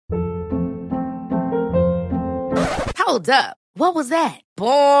Hold up. What was that?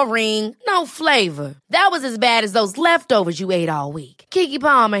 Boring. No flavor. That was as bad as those leftovers you ate all week. Keke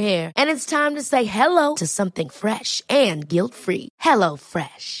Palmer here, and it's time to say hello to something fresh and guilt-free. Hello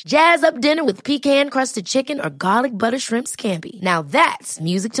Fresh. Jazz up dinner with pecan-crusted chicken or garlic butter shrimp scampi. Now that's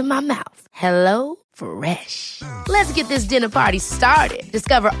music to my mouth. Hello Fresh. Let's get this dinner party started.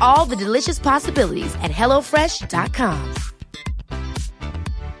 Discover all the delicious possibilities at hellofresh.com.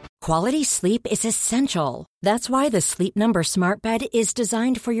 Quality sleep is essential. That's why the Sleep Number Smart Bed is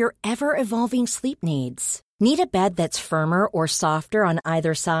designed for your ever-evolving sleep needs. Need a bed that's firmer or softer on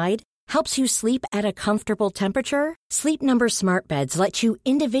either side? Helps you sleep at a comfortable temperature? Sleep Number Smart Beds let you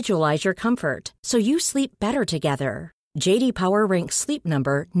individualize your comfort, so you sleep better together. J.D. Power ranks Sleep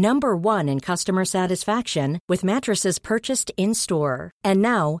Number number 1 in customer satisfaction with mattresses purchased in-store. And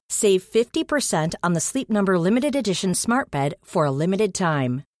now, save 50% on the Sleep Number Limited Edition Smart Bed for a limited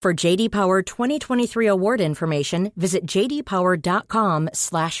time. For J.D. Power 2023 award information, visit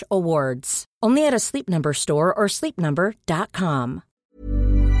jdpower.com/awards. Only at a Sleep Number store or sleepnumber.com.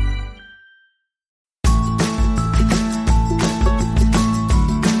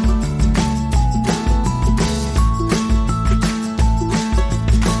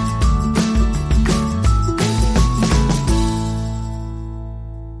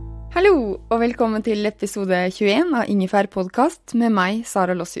 Hallo, og velkommen til episode 21 av Ingefær podcast med meg,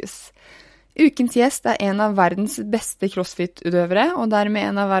 Sara Lossius. Ukens gjest en av verdens beste crossfit-utøvere, og dermed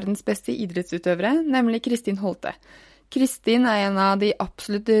en av verdens beste idrettsutøvere, nemlig Kristin Holte. Kristin en av de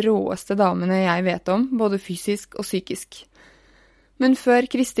absolutt råeste damene jeg vet om, både fysisk og psykisk. Men før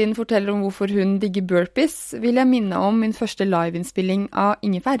Kristin forteller om hvorfor hun digger burpees, vil jeg minne om min første liveinnspilling av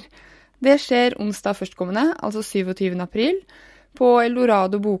Ingefær. Det skjer onsdag førstkommende, altså 27. april, på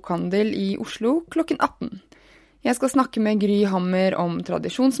Eldorado bokhandel i Oslo klokken 18. Jeg skal snakke med Gry Hammer om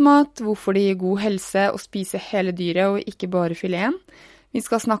tradisjonsmat, hvorfor det gir god helse å spise hele dyret og ikke bare fileten. Vi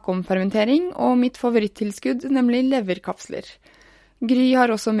skal snakke om fermentering og mitt favorittilskudd, nemlig leverkapsler. Gry har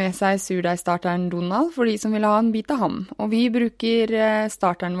også med seg surdeigstarteren Donald for de som vil ha en bit av ham, og vi bruker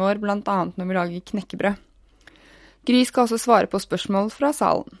starteren vår blant annet når vi lager knekkebrød. Gry skal også svare på spørsmål fra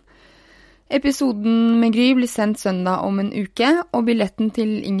salen. Episoden med Gry blir sendt søndag om en uke, og billetten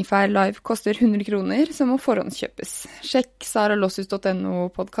til Ingefær Live koster 100 kroner, som må forhåndskjøpes. Sjekk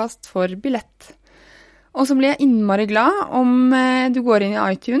saralossus.no podcast for billett. Og så blir jeg innmari glad om du går inn i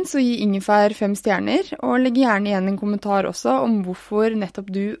iTunes og gir Ingefær 5 stjerner, og legg gjerne igjen en kommentar også om hvorfor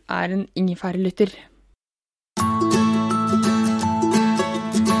nettopp du en Ingefær-lytter.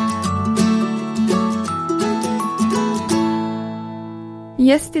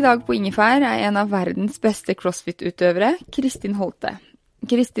 Gjest i dag på Ingefær en av verdens beste crossfit-utøvere, Kristin Holte.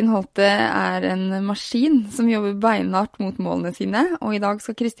 Kristin Holte en maskin som jobber beinhardt mot målene sine, og i dag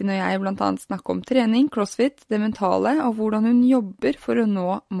skal Kristin og jeg blant annet snakke om trening, crossfit, det mentale, og hvordan hun jobber for å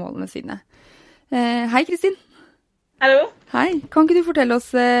nå målene sine. Hei, Kristin. Hallo. Hei, kan ikke du fortelle oss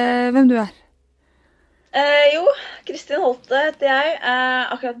hvem du Jo, Kristin Holte heter jeg,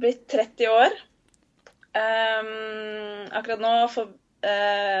 akkurat blitt 30 år. Akkurat nå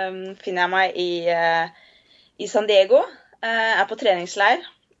finner jeg meg i San Diego, på treningsleir.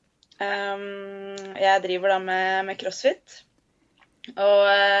 Jeg driver da med CrossFit, og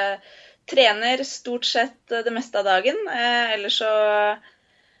trener stort sett det meste av dagen. Ellers så,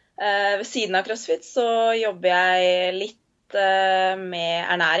 ved siden av CrossFit, så jobber jeg litt med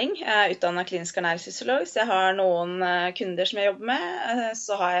ernæring. Jeg utdannet klinisk ernæringsfysiolog, så jeg har noen kunder som jeg jobber med.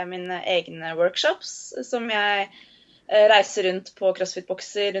 Så har jeg mine egne workshops, som jeg reiser rundt på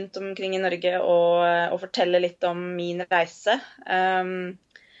CrossFit-bokser rundt omkring i Norge og forteller litt om min reise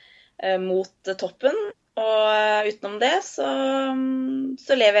mot toppen. Og utenom det så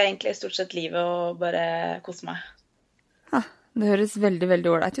lever jeg egentlig stort sett livet og bare koser meg. Ja, det høres veldig, veldig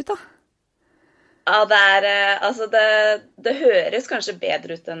ordentlig ut da. Ja, det høres kanskje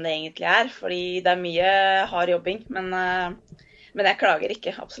bedre ut enn det egentlig fordi det mye hard jobbing, men jeg klager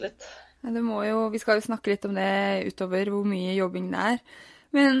ikke, absolutt. Vi skal jo snakke litt om det utover hvor mye jobbing det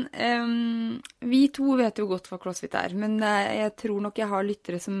Men vi to vet jo godt hva CrossFit men jeg tror nok jeg har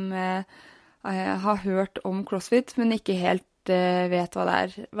lyttere som har hørt om CrossFit, men ikke helt vet hva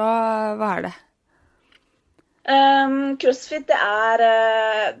det Hva det? CrossFit det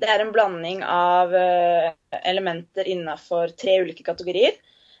en blanding av elementer innenfor 3 ulike kategorier.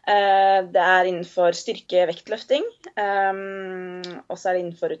 Det innenfor styrke, vektløfting, og så det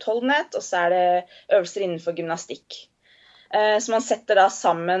innenfor utholdenhet, og så det øvelser innenfor gymnastikk. Så man setter da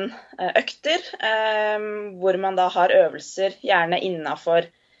sammen økter, hvor man da har øvelser gjerne innenfor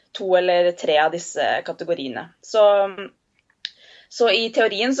 2 eller 3 av disse kategoriene. Så Så i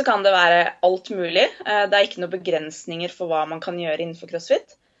teorien så kan det være alt mulig. Det ikke noen begrensninger for hva man kan gjøre innenfor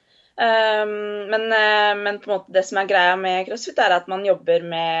CrossFit. Men på en måte det som greia med CrossFit at man jobber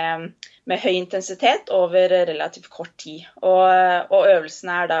med høy intensitet over relativt kort tid. Og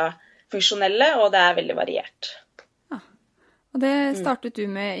øvelsene da funksjonelle, og det veldig variert. Ja. Og det startet du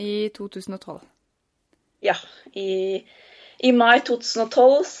med i 2012? Ja, i mai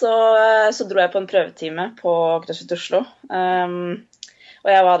 2012 så dro jeg på en prøvetime på CrossFit Oslo, og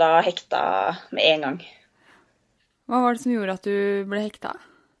jeg var da hekta med en gang. Hva var det som gjorde at du ble hekta?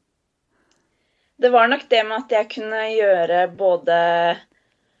 Det var nok det med at jeg kunne gjøre både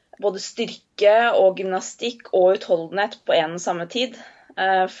styrke og gymnastikk og utholdenhet på en og samme tid.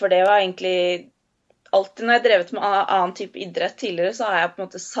 For det var egentlig alltid når jeg drevet med annen type idrett tidligere, så har jeg på en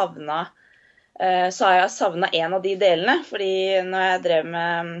måte savnet en av de delene. Fordi når jeg drev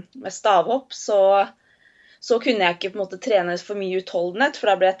med stavhopp, så kunne jeg ikke på en måte trene for mye utholdenhet, for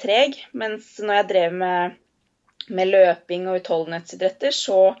da ble jeg treg. Mens når jeg drev med løping og utholdenhetsidretter,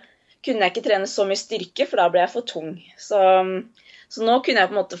 så kunne jeg ikke trene så mye styrke, for da ble jeg for tung. Så nå kunne jeg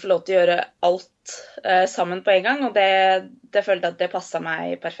på en måte få lov til å gjøre alt sammen på en gang, og det følte at det passet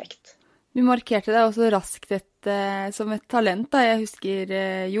meg perfekt. Du markerte deg også raskt som et talent, da. Jeg husker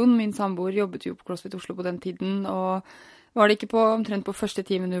Jon, min samboer, jobbet jo på CrossFit Oslo på den tiden, og var det ikke omtrent på første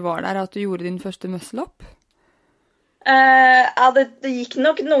timen du var der at du gjorde din første muscle-up? Ja, det gikk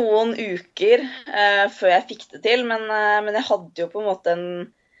nok noen uker før jeg fikk det til, men jeg hadde jo på en måte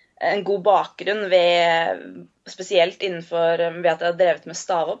en god bakgrunn spesielt innenfor ved at jeg hadde drevet med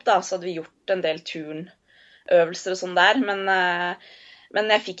stavhopp, da, så hadde vi gjort en del turnøvelser og sånn der, men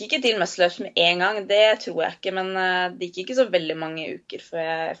jeg fikk ikke til muscle-ups med en gang, det tror jeg ikke, men det gikk ikke så veldig mange uker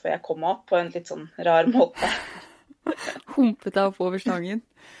før jeg kom opp på en litt sånn rar måte. Humpet deg opp over stangen?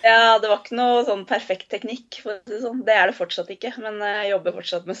 Ja, det var ikke noe sånn perfekt teknikk, for å si det sånn. Det det fortsatt ikke, men jeg jobber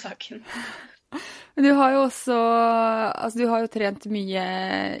fortsatt med saken. Men du har jo også, altså du har jo trent mye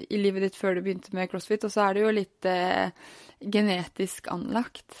i livet ditt før du begynte med CrossFit, og så det jo litt genetisk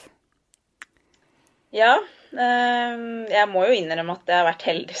anlagt. Ja, jeg må jo innrømme at jeg har vært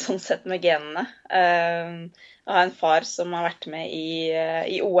heldig sånn sett med genene. Jeg har en far som har vært med i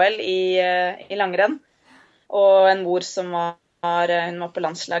OL i langrenn, og en mor som hun var på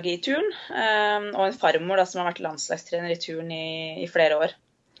landslaget i turn, og en farmor da, som har vært landslagstrener i turn i flere år.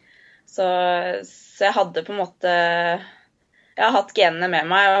 Så jeg hadde på en måte, jeg har hatt genene med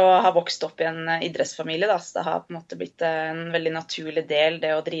meg og har vokst opp i en idrettsfamilie, da, så det har på en måte blitt en veldig naturlig del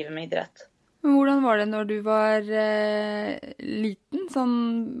det å drive med idrett. Men hvordan var det når du var liten, sånn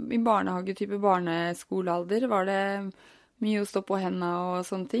i barnehage-type barneskolealder? Var det mye å stå på hendene og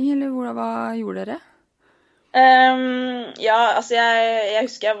sånne ting, eller hva gjorde dere? Ja, altså jeg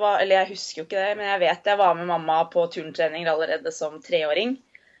husker jeg husker jo ikke det, men jeg vet jeg var med mamma på turntreninger allerede som 3-åring.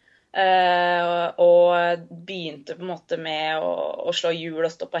 Og begynte på en måte med å slå hjul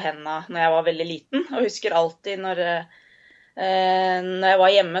og stå på hendene når jeg var veldig liten. Og husker alltid når jeg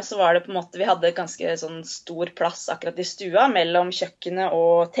var hjemme, så var det på en måte, vi hadde ganske sånn stor plass akkurat i stua, mellom kjøkkenet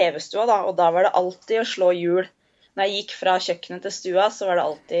og TV-stua da, og da var det alltid å slå hjul. Når jeg gikk fra kjøkkenet til stua, så var det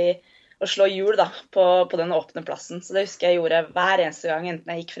alltid å slå hjul da, på den åpne plassen. Så det husker jeg gjorde hver eneste gang,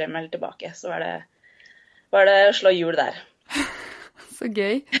 enten jeg gikk frem eller tilbake, så var det å slå hjul der. Så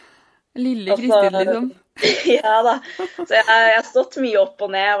gøy. Lille Kristin, liksom. Ja da. Så jeg har stått mye opp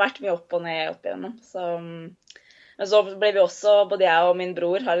og ned, og vært mye opp og ned opp igjennom. Men så ble vi også, både jeg og min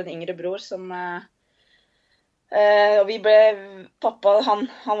bror, har en yngre bror som... og pappa han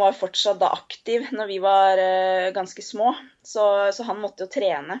var fortsatt da aktiv når vi var ganske små, så han måtte jo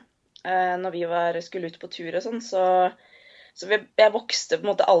trene når vi skulle ut på tur og sånn, så jeg vokste på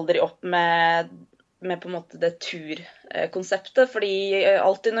en måte aldri opp med på en måte det turkonseptet, fordi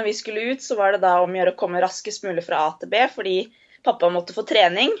alltid når vi skulle ut, så var det da om å gjøre å komme raskest mulig fra A til B, fordi pappa måtte få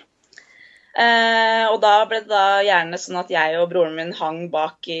trening. Og da ble det da gjerne sånn at jeg og broren min hang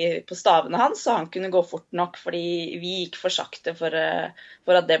bak på stavene hans, så han kunne gå fort nok, fordi vi gikk for sakte for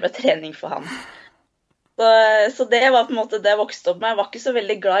at det ble trening for han. Så det var på en måte det jeg vokste opp med. Jeg var ikke så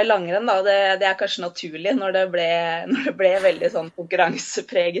veldig glad i langrenn da, det kanskje naturlig når det ble veldig sånn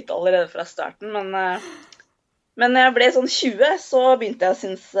konkurransepreget allerede fra starten, men når jeg ble sånn 20, så begynte jeg å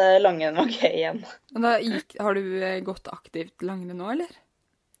synes langrenn var gøy igjen. Og da har du gått aktivt langrenn nå, eller?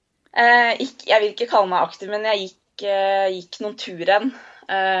 Jeg vil ikke kalle meg aktiv, men jeg gikk noen turen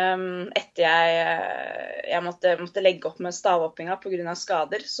etter jeg måtte legge opp med stavhoppinga på grunn av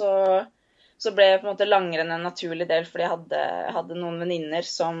skader, så ble på en måte langrenn en naturlig del, fordi jeg hadde noen venninner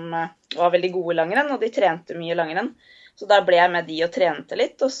som var veldig gode i langrenn, og de trente mye langrenn. Så da ble jeg med de og trente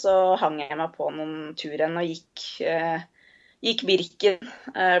litt, og så hang jeg meg på noen turen og gikk Birken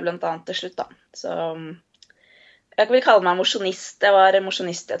blant annet til slutt da. Så jeg vil kalle meg mosjonist. Jeg var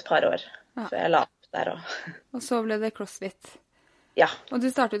mosjonist i et par år før jeg la opp der også. Og så ble det CrossFit. Ja. Og du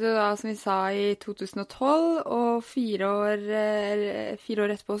startet jo da, som vi sa, i 2012, og 4 år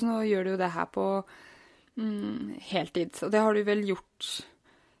etterpå, så nå gjør du jo det her på heltid. Og det har du vel gjort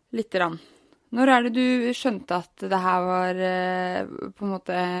litt grann. Når er det du skjønte at det her var på en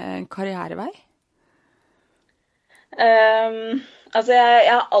måte en karrierevei? Altså jeg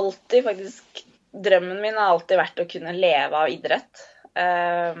har alltid faktisk, drømmen min har alltid vært å kunne leve av idrett.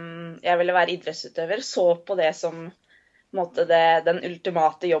 Jeg ville være idrettsutøver, så på det som på en måte den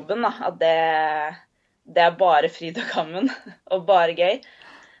ultimate jobben, da, at det er bare fryd og gammen, og bare gøy.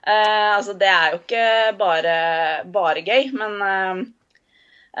 Altså, det er jo ikke bare gøy,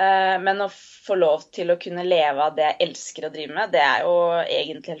 men å få lov til å kunne leve av det jeg elsker å drive med, det er jo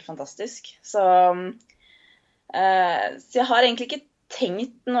egentlig helt fantastisk. Så jeg har egentlig ikke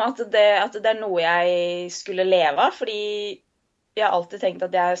tenkt noe at det er noe jeg skulle leve av, fordi jeg har alltid tenkt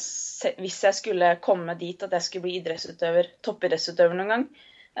at hvis jeg skulle komme dit at jeg skulle bli toppidrettsutøver noen gang,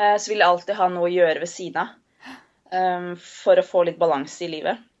 så ville jeg alltid ha noe å gjøre ved siden av, for å få litt balanse i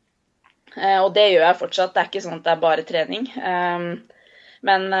livet. Og det gjør jeg fortsatt, det er ikke sånn at det er bare trening.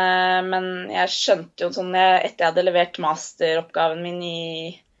 Men jeg skjønte jo sånn, etter jeg hadde levert masteroppgaven min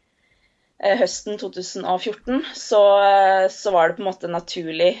i høsten 2014, så var det på en måte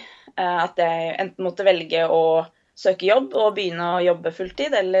naturlig at jeg enten måtte velge å søke jobb og begynne å jobbe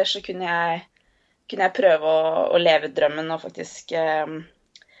fulltid, eller så kunne jeg prøve å leve drømmen og faktisk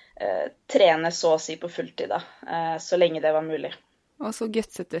trene så å si på fulltid da, så lenge det var mulig. Og så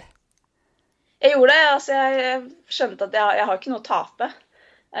gutset du? Jeg gjorde det, altså jeg skjønte at jeg har ikke noe å tape.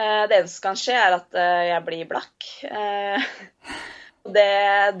 Det eneste som kan skje er at jeg blir blakk. Og det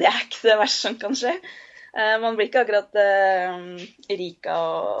er ikke det verste som kan skje. Man blir ikke akkurat rik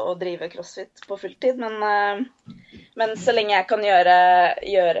av å drive CrossFit på fulltid, men så lenge jeg kan gjøre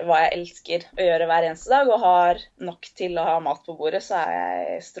hva jeg elsker å gjøre hver eneste dag, og har nok til å ha mat på bordet, så er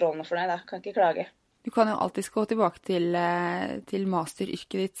jeg strålende fornøyd. Jeg kan ikke klage. Du kan jo alltid gå tilbake til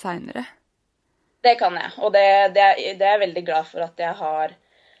masteryrket ditt senere. Det kan jeg, og det er jeg veldig glad for at jeg har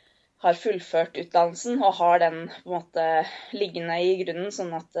fullført utdannelsen og har den på en måte liggende i grunnen,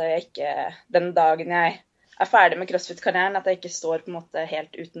 sånn at jeg ikke, den dagen jeg er ferdig med CrossFit-karrieren, at jeg ikke står på en måte helt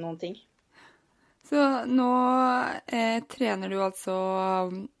uten noen ting. Så nå trener du altså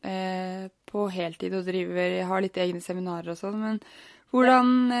på heltid og har litt egne seminarer og sånn, men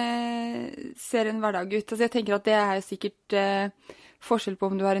hvordan ser en hverdag ut? Altså jeg tenker at det er sikkert forskjell på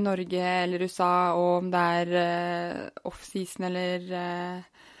om du er i Norge eller USA, og om det er off-season eller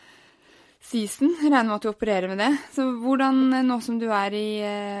season. Jeg regner med at du opererer med det. Så hvordan, nå som du er i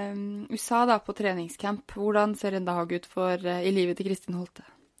USA da, på treningscamp, hvordan ser en dag ut i livet til Kristin Holte?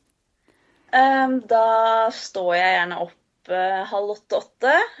 Da står jeg gjerne opp 7:30.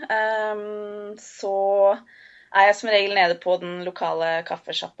 Så er jeg som regel nede på den lokale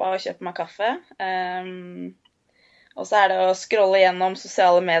kaffesjappa og kjøper meg kaffe. Og så er det å scrolle gjennom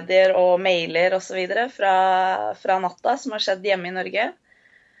sosiale medier og mailer og så videre fra natta som har skjedd hjemme i Norge.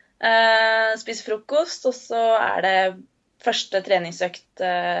 Spise frokost, og så er det første treningsøkt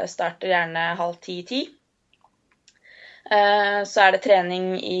starter gjerne 9:30-10. Så er det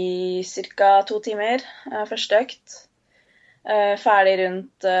trening i ca. 2 timer, første økt. Ferdig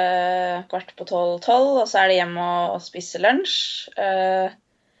rundt 11:45, og så er det hjem og spise lunsj.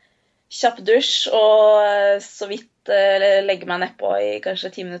 Kjapp dusj, og så vidt legge meg nedpå i kanskje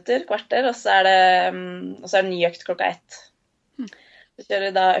 10 minutter, kvarter, og så er det ny økt klokka 1. Så kjører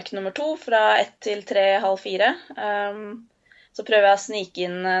vi da økt nummer 2 fra 1 til 3:30. Så prøver jeg å snike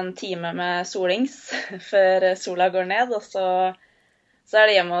inn en time med solings før sola går ned, og så er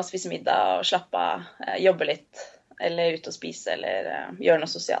det hjemme å spise middag og slappe av, jobbe litt, eller ut og spise, eller gjøre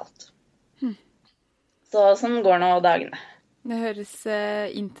noe sosialt. Så sånn går nå dagene. Det høres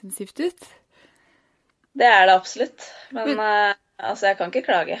intensivt ut. Det er det absolutt, men altså jeg kan ikke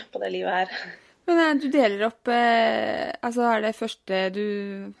klage på det livet her. Men du deler opp, altså er det første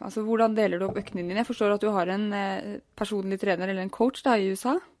altså hvordan deler du opp øktene dine? Jeg forstår at du har en personlig trener eller en coach da i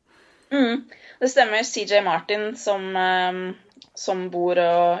USA? Det stemmer. CJ Martin som bor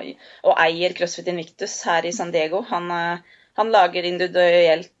og eier CrossFit Invictus her i San Diego. Han lager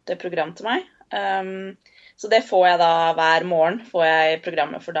individuelt program til meg. Så det får jeg da hver morgen, får jeg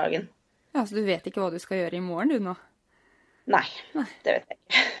programmet for dagen. Ja, så du vet ikke hva du skal gjøre i morgen du nå? Nei, det vet jeg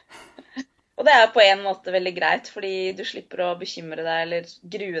ikke. Og det er på en måte veldig greit, fordi du slipper å bekymre deg eller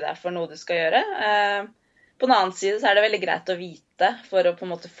grue deg for noe du skal gjøre. På den annen side så er det veldig greit å vite for å på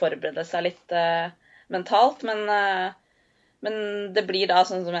en måte forberede seg litt mentalt, men Men det blir da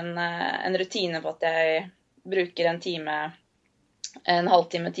sånn som en rutine på at jeg bruker en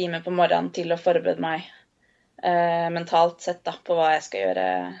halvtime på morgenen til å forberede meg mentalt sett da, på hva jeg skal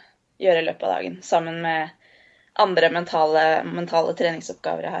gjøre i løpet av dagen, sammen med andre mentale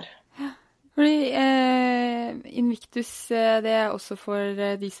treningsoppgaver jeg har. Fordi Invictus, det er også for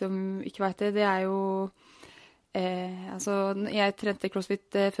de som ikke vet det, det er jo altså, jeg trente CrossFit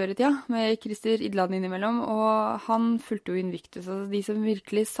før i tida med Christer Idland innimellom, og han fulgte jo Invictus. Altså, de som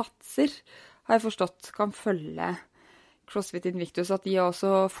virkelig satser, har jeg forstått, kan følge CrossFit Invictus, at de har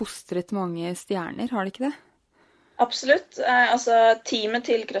også fostret mange stjerner, har de ikke det? Absolutt. Altså, teamet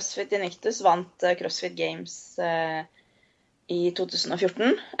til CrossFit Invictus vant CrossFit Games i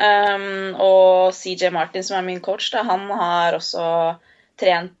 2014. Og CJ Martin, som er min coach, da, han har også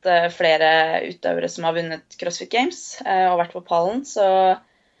trent flere utøvere som har vunnet CrossFit Games og vært på pallen. Så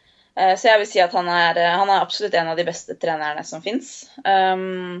jeg vil si at han er absolutt en av de beste trenerne som finnes.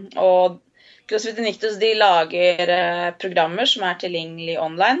 Og CrossFit Invictus, de lager programmer som er tilgjengelig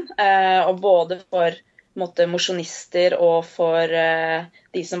online, og både for mosjonister og for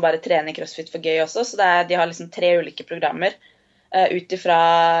de som bare trener CrossFit for gøy også. Så de har liksom 3 ulike programmer ut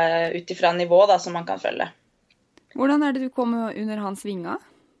ifra nivå da, som man kan følge. Hvordan er det du kom under hans vinger?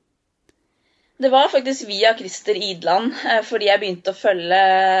 Det var faktisk via Christer Idland, fordi jeg begynte å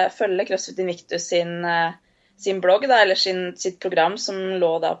følge CrossFit Invictus sin blogg, da, eller sitt program som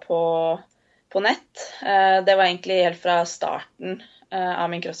lå da på nett. Det var egentlig helt fra starten av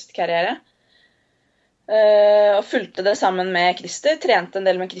min CrossFit-karriere. Og fulgte det sammen med Christer, trente en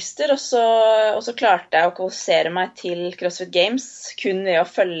del med Christer, og så klarte jeg å kvalifisere meg til CrossFit Games kun ved å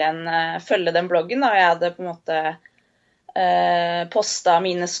følge den bloggen, og jeg hadde på en måte postet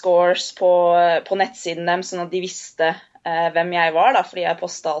mine scores på nettsiden dem, sånn at de visste hvem jeg var, da, fordi jeg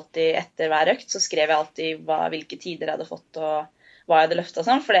postet alltid etter hver økt, så skrev jeg alltid hvilke tider jeg hadde fått og hva jeg hadde løftet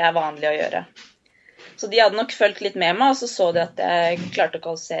sånn, for det er vanlig å gjøre. Så de hadde nok følt litt med meg, og så de at jeg klarte å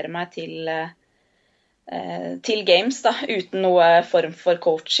kvalifisere meg til Games da, uten noe form for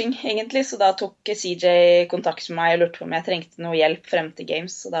coaching egentlig, så da tok CJ kontakt med meg og lurte på om jeg trengte noe hjelp frem til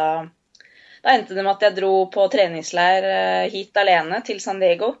Games, så da endte det med at jeg dro på treningsleir hit alene til San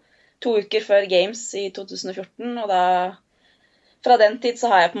Diego 2 uker før Games i 2014, og da fra den tid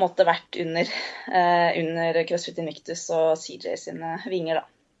så har jeg på en måte vært under CrossFit Invictus og CJ sine vinger da,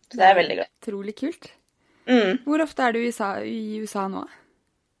 så det er veldig glad. Utrolig kult. Hvor ofte er du i USA nå?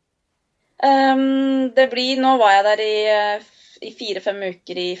 Nå var jeg der i 4-5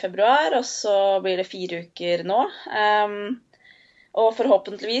 uker i februar, og så blir det 4 uker nå. Og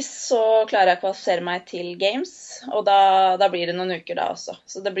forhåpentligvis så klarer jeg å kvalifisere meg til Games, og da blir det noen uker da også.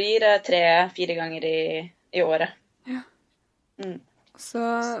 Så det blir 3-4 ganger i året. Ja.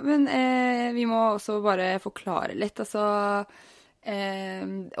 Men vi må også bare forklare litt, altså...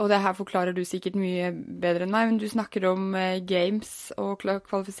 og det her forklarer du sikkert mye bedre enn meg, men du snakker om games og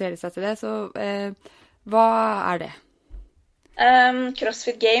kvalifisere seg til det, så hva er det?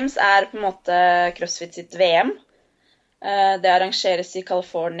 CrossFit Games er på en måte CrossFit sitt VM. Det arrangeres i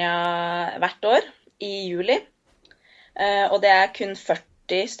California hvert år i juli, og det er kun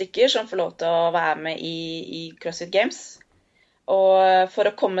 40 stykker som får lov til å være med i CrossFit Games. Og for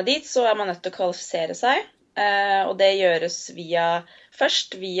å komme dit så er man nødt til å kvalifisere seg. Og det gjøres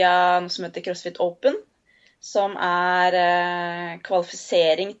først via noe som heter CrossFit Open, som er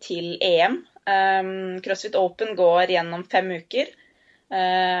kvalifisering til EM. CrossFit Open går gjennom 5 uker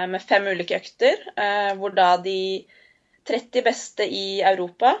med 5 ulike økter, hvor da de 30 beste i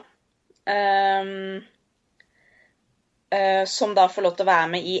Europa, som da får lov til å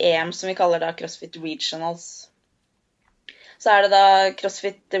være med i EM, som vi kaller da CrossFit Regionals. Så er det da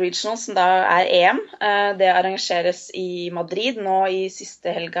CrossFit Regionals, som da er EM. Det arrangeres i Madrid nå i siste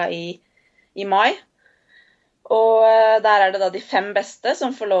helga i mai. Og der er det da de 5 beste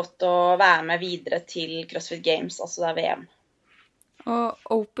som får lov til å være med videre til CrossFit Games, altså da VM. Og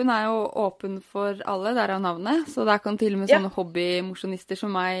Open er jo åpen for alle, der er navnet, så der kan til og med sånne hobbymosjonister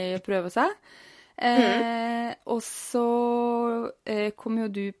som meg prøve seg. Og så kom jo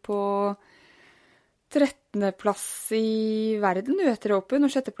du på 13. plass i verden du etter Open,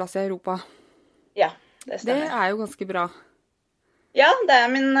 og 6. plass i Europa. Ja, det stemmer. Det er jo ganske bra. Ja, det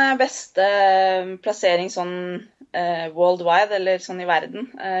er min beste plassering sånn worldwide, eller sånn i verden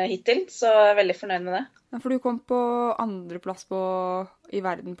hittil, så jeg er veldig fornøyd med det. Ja, for du kom på 2. plass i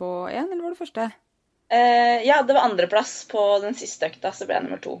verden på 1, eller var det første? Ja, det var 2. plass på den siste økta, så ble jeg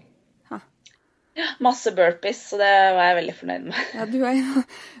nummer 2. Ja, masse burpees, så det var jeg veldig fornøyd med. Ja, du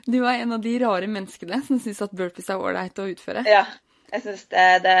er en av de rare menneskene som synes at burpees er ordentlig å utføre. Ja, jeg synes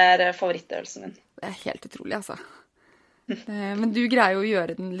det er favorittøvelsen min. Det er helt utrolig, altså. Men du greier jo å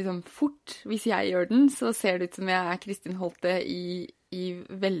gjøre den liksom fort. Hvis jeg gjør den, så ser det ut som jeg er Kristin Holte i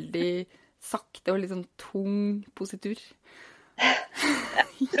veldig sakte og litt sånn tung positur.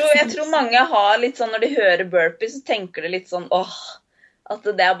 Jeg tror mange har litt sånn, når de hører burpees, så tenker de litt sånn, at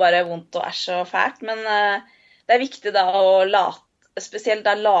det er bare vondt og så fælt. Men det er viktig da å spesielt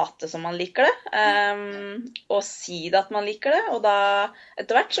da late som man liker det, og si det at man liker det, og da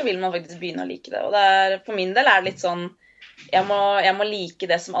etter hvert så vil man faktisk begynne å like det. Og for min del er det litt sånn, jeg må like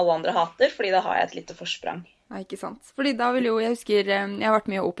det som alle andre hater, fordi da har jeg et lite forsprang. Ja, ikke sant. Fordi da vil jo, jeg husker, jeg har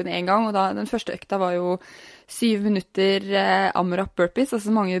vært med i Open en gang, og da, den første økta var jo 7 minutter AMRAP burpees,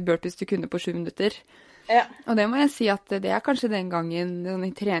 altså mange burpees du kunne på 7 minutter. Ja. Og det må jeg si at det er kanskje den gangen sånn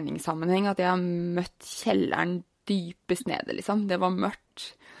i treningssammenheng at jeg har møtt kjelleren dypest nede, liksom. Det var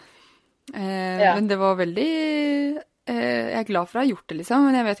mørkt. Men det var veldig, jeg er glad for å ha gjort det, liksom,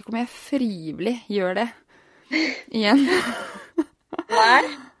 men jeg vet ikke om jeg frivillig gjør det igjen. Nei.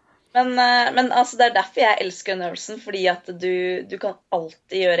 Men altså, det er derfor jeg elsker den øvelsen, fordi at du kan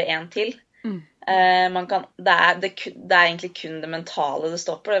alltid gjøre en til. Det er egentlig kun det mentale det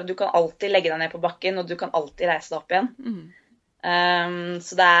står på. Du kan alltid legge deg ned på bakken, og du kan alltid reise deg opp igjen.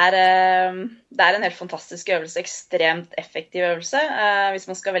 Så det er en helt fantastisk øvelse, ekstremt effektiv øvelse. Hvis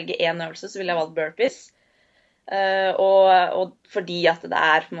man skal velge en øvelse, så vil jeg valgt burpees. Og fordi at det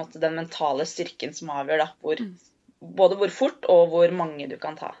er på en måte den mentale styrken som avgjør da, både hvor fort og hvor mange du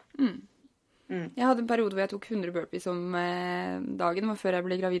kan ta. Jeg hadde en periode hvor jeg tok 100 burpees om dagen, før jeg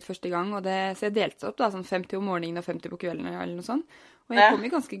ble gravid første gang, så jeg delte opp da, sånn 50 om morgenen og 50 på kvelden eller noe sånt. Og jeg kom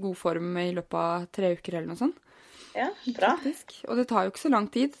i ganske god form i løpet av 3 uker eller noe sånt. Ja, bra. Faktisk. Og det tar jo ikke så lang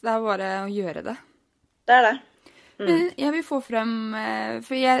tid, det er bare å gjøre det. Det er det. Men jeg vil få frem,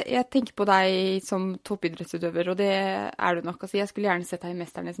 for jeg tenker på deg som toppidrettsutøver, og det er du nok. Altså, jeg skulle gjerne sett deg i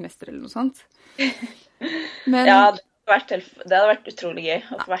Mesternes mester eller noe sånt. Men, ja, det hadde vært utrolig gøy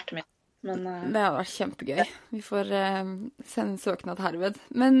å få vært med. Men, det hadde vært kjempegøy. Vi får sende en søknad herved.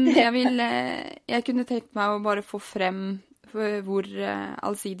 Men jeg kunne tenkt meg å bare få frem hvor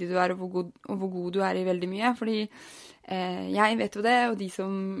allsidig du er, og hvor god du er i veldig mye. Fordi jeg vet jo det, og de som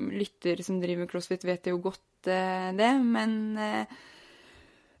lytter, som driver med CrossFit, vet jo godt det. Men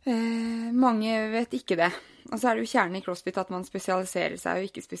mange vet ikke det. Og så er det jo kjernen i CrossFit at man spesialiserer seg og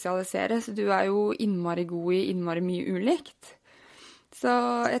ikke spesialiserer. Så du er jo innmari god i innmari mye ulikt. Så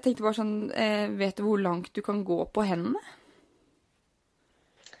jeg tenkte bare sånn, vet du hvor langt du kan gå på hendene?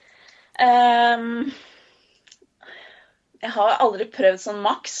 Jeg har aldri prøvd sånn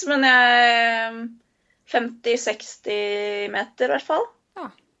maks, men 50-60 meter i hvert fall. Ja.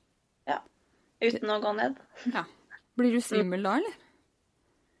 Uten å gå ned. Ja. Blir du svimmel da, eller?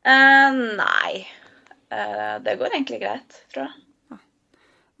 Nei. Det går egentlig greit, tror jeg. Ja.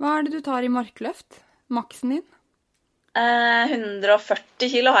 Hva er det du tar i markløft? Maksen din?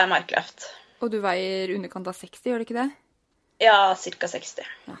 140 kilo har jeg markløft. Og du veier underkant av 60, gjør det ikke det? Ja, cirka 60.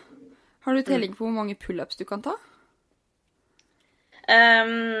 Ja. Har du telling på hvor mange pull-ups du kan ta?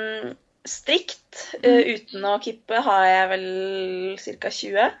 Strikt, uten å kippe, har jeg vel cirka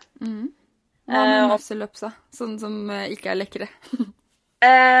 20. Hva med muscle-upsa? Sånn som ikke er lekre.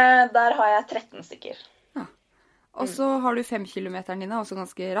 Der har jeg 13 stykker. Ja. Og så har du 5 kilometeren dine, også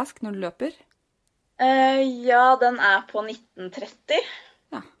ganske rask når du løper. Ja, den er på 19:30.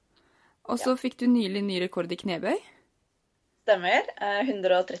 Ja. Og så fikk du nylig ny rekord i knebøy. Stemmer.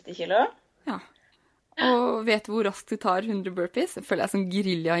 130 kilo. Ja. Og vet du hvor raskt du tar 100 burpees? Jeg føler jeg som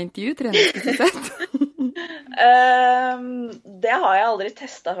guerilla-intervju, treningssett. Det har jeg aldri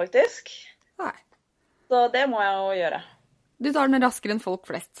testet, faktisk. Nei. Så det må jeg jo gjøre. Du tar den raskere enn folk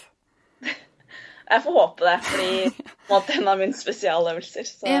flest. Jeg får håpe det, fordi det er en av mine spesialøvelser.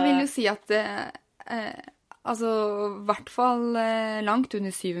 Så. Jeg vil jo si at altså, i hvert fall langt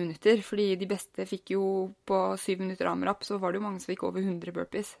under 7 minutter, fordi de beste fikk jo på 7 minutter AMRAP, så var det jo mange som fikk over 100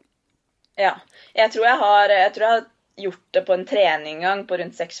 burpees. Ja, jeg tror jeg har gjort det på en trening gang på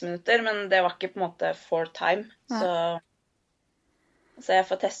rundt 6 minutter, men det var ikke på en måte for time, så jeg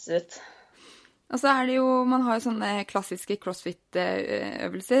får teste ut. Og så er det jo, man har jo sånne klassiske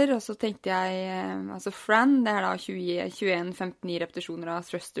CrossFit-øvelser, og så tenkte jeg, altså Fran, det er da 21-15 repetisjoner av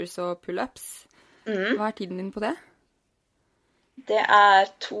thrusters og pull-ups. Hva er tiden din på det? Det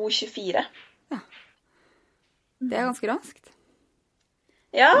er 2:24. Ja. Det er ganske raskt.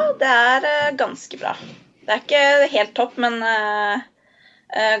 Ja, det er ganske bra. Det er ikke helt topp, men jeg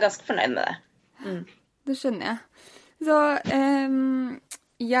er ganske fornøyd med det. Det skjønner jeg. Så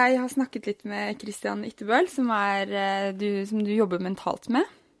jeg har snakket litt med Christian Ytterbøl, som du jobber mentalt med.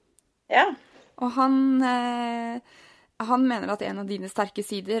 Ja. Og han mener at en av dine sterke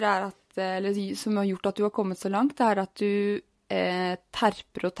sider er at eller som har gjort at du har kommet så langt, det at du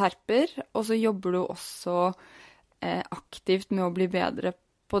terper og terper, og så jobber du også aktivt med å bli bedre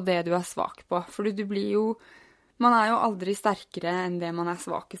på det du svak på. Fordi du blir jo, man jo aldri sterkere enn det man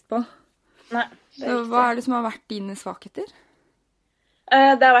svakest på. Nei, så hva det som har vært dine svakheter?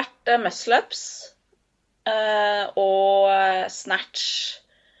 Det har vært muscle-ups og snatch,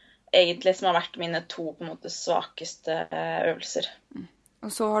 egentlig, som har vært mine 2 på en måte svakeste øvelser.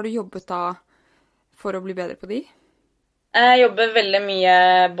 Og så har du jobbet da for å bli bedre på de? Jeg jobber veldig mye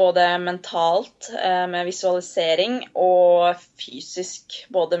både mentalt med visualisering og fysisk,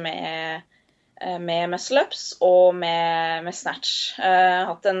 både med muscle-ups og med snatch. Jeg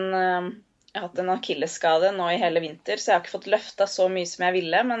har hatt en akillesskade nå i hele vinter, så jeg har ikke fått løftet så mye som jeg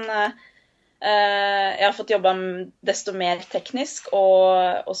ville, men jeg har fått jobbet desto mer teknisk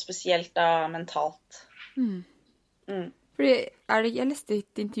og spesielt da mentalt. Fordi, jeg leste i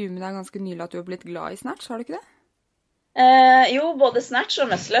et intervju med deg ganske nylig at du har blitt glad i snatch, har du ikke det? Jo, både snatch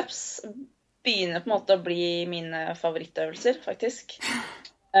og muscle-ups begynner på en måte å bli mine favorittøvelser, faktisk.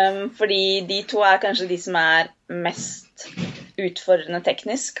 Fordi de 2 kanskje de som mest utfordrende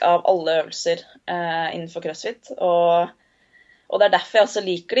teknisk av alle øvelser innenfor CrossFit. Og det derfor jeg også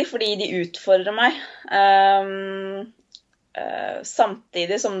liker de, fordi de utfordrer meg.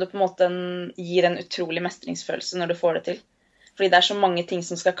 Samtidig som det på en måte gir en utrolig mestringsfølelse når du får det til. Fordi det så mange ting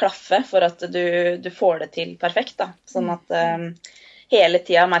som skal klaffe for at du får det til perfekt, da. Sånn at hele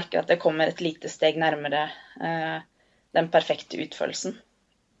tiden merker at det kommer et lite steg nærmere den perfekte utførelsen.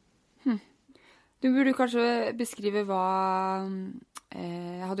 Du burde kanskje beskrive hva...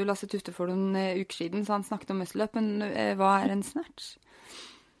 Jeg hadde jo Lasse Tufte for noen uker siden, så han snakket om muscle-up, men hva en snatch?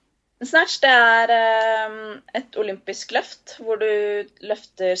 En snatch, det et olympisk løft, hvor du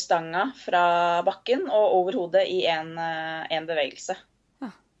løfter stanga fra bakken og over hodet i en bevegelse. Ja.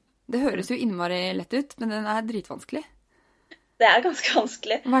 Det høres jo innmari lett ut, men den dritvanskelig. Det ganske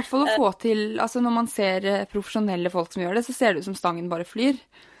vanskelig. I hvert fall å få til, altså når man ser profesjonelle folk som gjør det, så ser det ut som stangen bare flyr.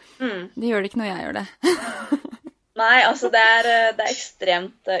 Det gjør det ikke når jeg gjør det. Nei, altså det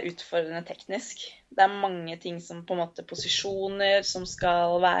ekstremt utfordrende teknisk. Det mange ting som på en måte posisjoner som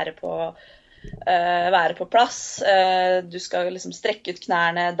skal være på plass. Du skal liksom strekke ut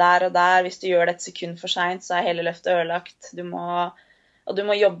knærne der og der. Hvis du gjør det et sekund for sent, så hele løftet ødelagt. Du må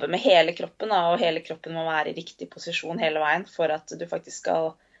jobbe med hele kroppen, og hele kroppen må være i riktig posisjon hele veien for at du faktisk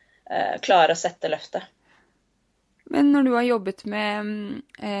skal klare å sette løftet. Men når du har jobbet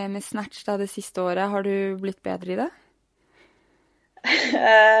med snatch da det siste året, har du blitt bedre i det?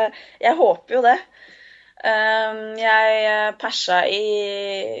 Jeg håper jo det.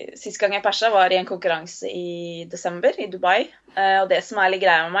 Sist gang jeg persa var i en konkurranse i desember i Dubai. Og det som litt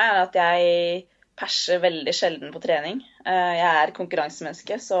greia med meg at jeg perser veldig sjelden på trening. Jeg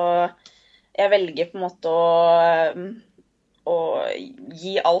konkurransemenneske, så jeg velger på en måte å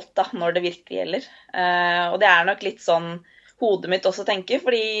gi alt da, når det virkelig gjelder. Og det nok litt sånn hodet mitt også tenker,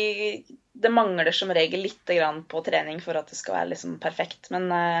 fordi det mangler som regel litt grann på trening for at det skal være liksom perfekt. Men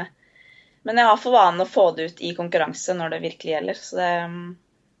jeg har for vane å få det ut i konkurranse når det virkelig gjelder, så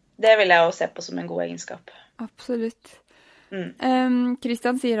det vil jeg jo se på som en god egenskap. Absolutt.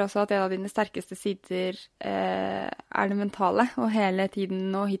 Christian sier også at en av dine sterkeste sider det mentale, og hele tiden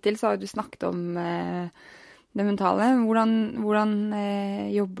og hittil så har du snakket om det mentale. Hvordan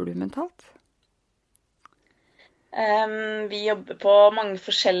jobber du mentalt? Vi jobber på mange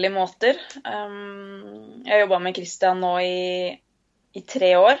forskjellige måter. Jeg har jobbet med Christian nå i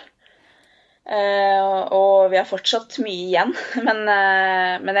 3 år, og vi har fortsatt mye igjen,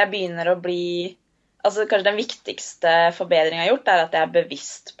 men jeg begynner å bli, altså kanskje den viktigste forbedringen jeg har gjort at jeg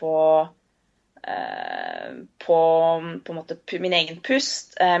bevisst på en måte min egen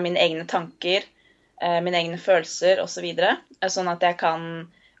pust, mine egne tanker, mine egne følelser og så videre, sånn at jeg kan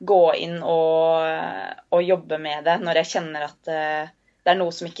gå inn og jobbe med det når jeg kjenner at det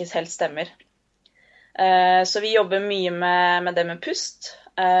noe som ikke helt stemmer. Så vi jobber mye med det med pust,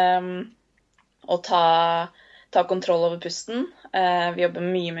 og ta kontroll over pusten. Vi jobber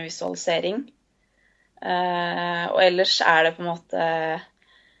mye med visualisering. Og ellers det på en måte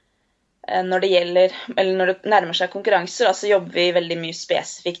når det nærmer seg konkurranser, så jobber vi veldig mye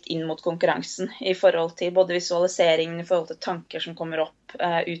spesifikt inn mot konkurransen i forhold til både visualisering, i forhold til tanker som kommer opp,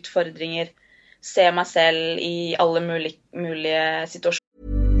 utfordringer, se meg selv i alle mulige situasjoner.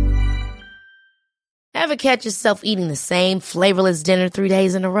 Ever catch yourself eating the same flavorless dinner 3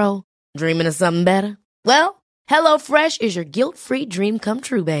 days in a row? Dreaming of something better? Well, HelloFresh is your guilt-free dream come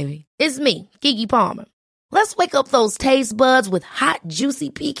true, baby. It's me, Keke Palmer. Let's wake up those taste buds with hot, juicy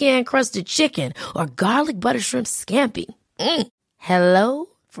pecan-crusted chicken or garlic butter shrimp scampi. Hello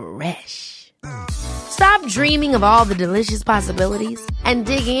Fresh. Stop dreaming of all the delicious possibilities and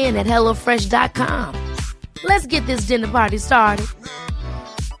dig in at HelloFresh.com. Let's get this dinner party started.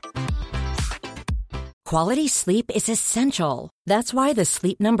 Quality sleep is essential. That's why the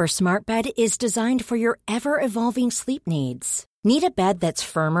Sleep Number Smart Bed is designed for your ever-evolving sleep needs. Need a bed that's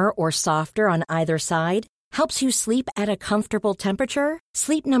firmer or softer on either side? Helps you sleep at a comfortable temperature?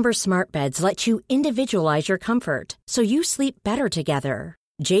 Sleep Number Smart Beds let you individualize your comfort, so you sleep better together.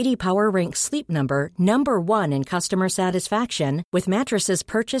 J.D. Power ranks Sleep Number number 1 in customer satisfaction with mattresses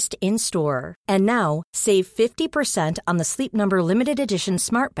purchased in-store. And now, save 50% on the Sleep Number Limited Edition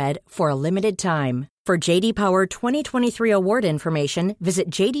Smart Bed for a limited time. For J.D. Power 2023 award information, visit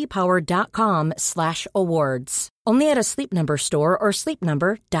jdpower.com/awards. Only at a Sleep Number store or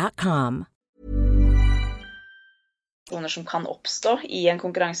sleepnumber.com. Som kan oppstå i en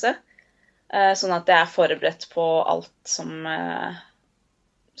konkurranse, sånn at jeg er forberedt på alt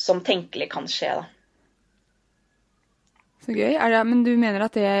som tenkelig kan skje da. Så gøy. Men du mener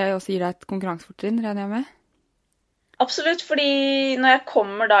at det også gir deg et konkurransefortrinn, regner jeg med? Absolutt, fordi når jeg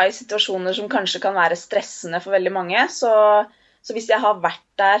kommer da i situasjoner som kanskje kan være stressende for veldig mange, så hvis jeg har vært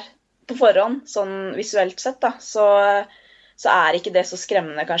der på forhånd, sånn visuelt sett da, så er ikke det så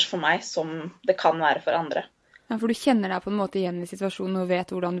skremmende kanskje for meg som det kan være for andre. Ja, for du kjenner deg på en måte igjen i situasjonen og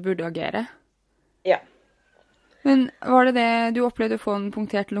vet hvordan du burde agere. Ja. Men var det du opplevde å få en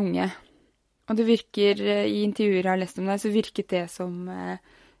punktert lunge? Og det virker, i intervjuer jeg har lest om deg, så virket det som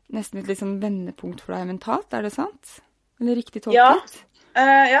nesten et litt sånn vendepunkt for deg mentalt, er det sant? Eller riktig tolket?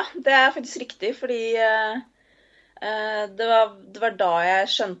 Ja, det er faktisk riktig, fordi det var da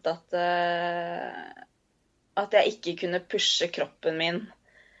jeg skjønte at jeg ikke kunne pushe kroppen min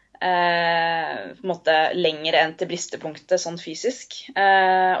på en måte lenger enn til bristepunktet sånn fysisk.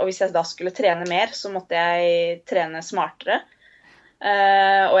 Og hvis jeg da skulle trene mer, så måtte jeg trene smartere.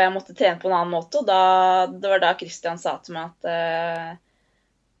 Og jeg måtte trene på en annen måte, og det var da Christian sa til meg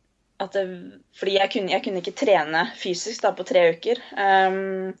fordi jeg kunne ikke trene fysisk da på 3 uker.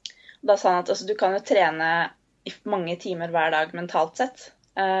 Da sa han at altså, du kan jo trene i mange timer hver dag mentalt sett,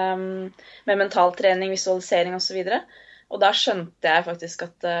 med mental trening, visualisering og så videre. Og da skjønte jeg faktisk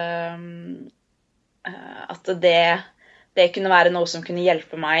at det kunne være noe som kunne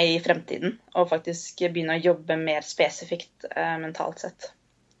hjelpe meg i fremtiden, og faktisk begynne å jobbe mer spesifikt mentalt sett.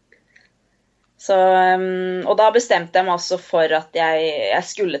 Så, og da bestemte jeg meg også for at jeg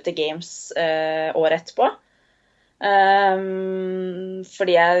skulle til Games året etterpå.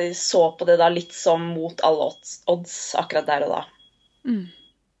 Fordi jeg så på det da litt som mot alle odds akkurat der og da. Mm.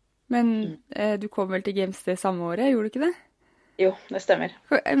 Men du kom vel til Games det samme året, gjorde du ikke det? Jo, det stemmer.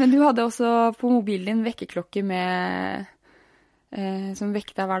 Men du hadde også på mobilen din vekkerklokke som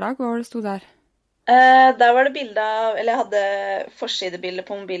vekket deg hver dag. Hva var det stod der? Der var det jeg hadde forsidebildet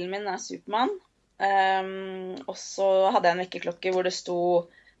på mobilen min av Superman. Og så hadde jeg en vekkerklokke hvor det stod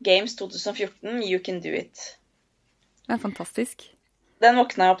Games 2014, you can do it. Det er fantastisk. Den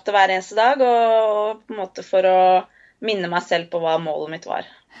våkna jeg opp til hver eneste dag, og på en måte for å minne meg selv på hva målet mitt var.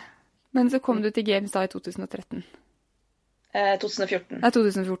 Men så kom du til Games da i 2013? 2014. Ja,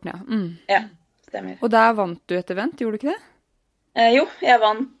 2014, ja. Mm. Ja, stemmer. Og der vant du et event, gjorde du ikke det? Jo, jeg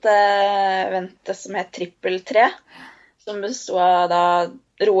vant eventet som het Triple 3, som bestod av da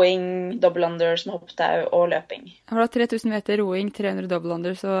roing, double unders med hopptau og løping. Det var 3000 meter roing, 300 double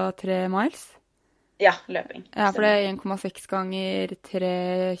unders og 3 miles? Ja, løping. Ja, for det er 1,6 ganger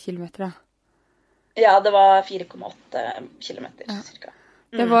 3 kilometer, da. Ja, det var 4,8 kilometer, cirka.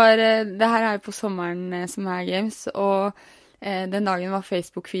 Det her er jo på sommeren som er Games, og den dagen var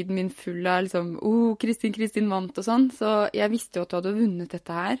Facebook-feeden min full av liksom, Kristin vant og sånn, så jeg visste jo at du hadde vunnet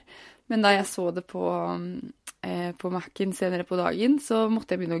dette her, men da jeg så det på Mac-en senere på dagen, så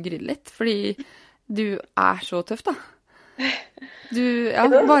måtte jeg begynne å grille litt, fordi du er så tøff da.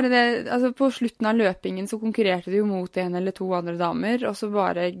 Bare det, altså på slutten av løpingen så konkurrerte du jo mot 1 eller 2 andre damer, og så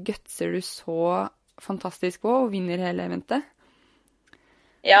bare gutser du så fantastisk på og vinner hele eventet.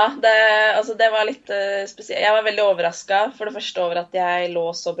 Ja, det var litt spesielt. Jeg var veldig overrasket for det første over at jeg lå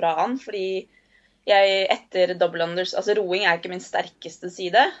så bra an, fordi jeg etter double unders, altså roing er ikke min sterkeste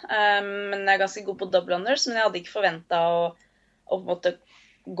side, men jeg er ganske god på double unders, men jeg hadde ikke forventet å på en måte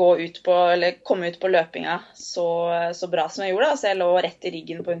komme ut på løpinga så bra som jeg gjorde. Altså jeg lå rett i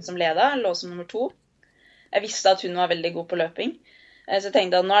ryggen på hun som ledet, lå som nummer 2. Jeg visste at hun var veldig god på løping, så jeg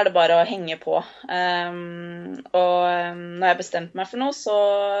tenkte at nå er det bare å henge på. Og når jeg bestemte meg for noe,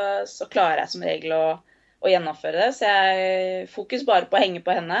 så klarer jeg som regel å gjennomføre det. Så jeg fokus bare på å henge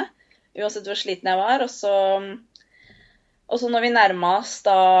på henne, uansett hvor sliten jeg var. Og Og så når vi nærmet oss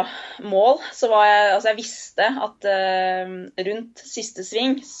da mål, så var jeg visste at rundt siste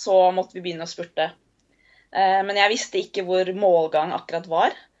sving så måtte vi begynne å spurte. Men jeg visste ikke hvor målgang akkurat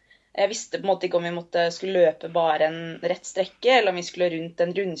var. Jeg visste på en måte ikke om vi skulle løpe bare en rett strekke, eller om vi skulle rundt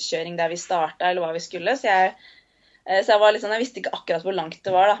en rundkjøring der vi startet, eller hva vi skulle. Så jeg var litt sånn, jeg visste ikke akkurat hvor langt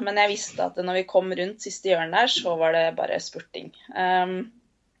det var da, men jeg visste at når vi kom rundt siste hjørnet der, så var det bare spurting.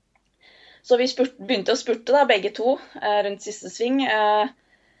 Så vi begynte å spurte da, begge to, rundt siste sving. Når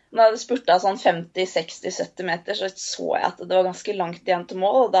jeg hadde spurtet sånn 50, 60, 70 meter, så jeg at det var ganske langt igjen til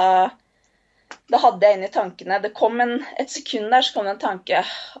mål. Og da hadde jeg inn i tankene, det kom et sekund der, så kom det en tanke,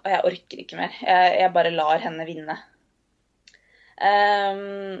 og jeg orker ikke mer. Jeg bare lar henne vinne.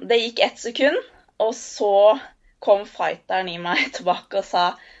 Det gikk 1 sekund, og så kom fighteren i meg tilbake og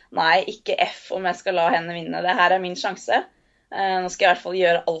sa, nei, ikke F om jeg skal la henne vinne. Det her er min sjanse. Nå skal jeg i hvert fall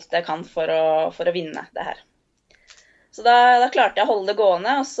gjøre alt jeg kan for å vinne det her. Så da klarte jeg å holde det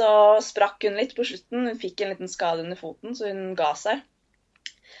gående, og så sprakk hun litt på slutten. Hun fikk en liten skade under foten, så hun ga seg.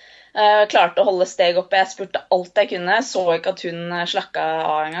 Klarte å holde steg oppe. Jeg spurte alt jeg kunne, så ikke at hun slakka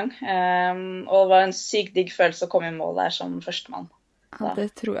av en gang. Og det var en sykt digg følelse å komme i mål der som førstemann. Ja,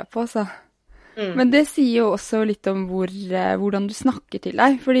 det tror jeg på, altså. Men det sier jo også litt om hvordan du snakker til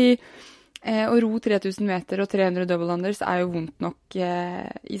deg, fordi å ro 3000 meter og 300 double unders er jo vondt nok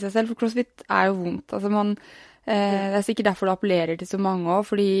i seg selv, for CrossFit er jo vondt. Altså det er sikkert derfor det appellerer til så mange også,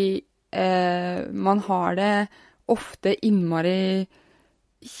 fordi man har det ofte innmari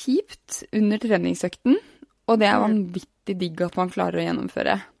kjipt under treningsøkten, og det er vanvittig digg at man klarer å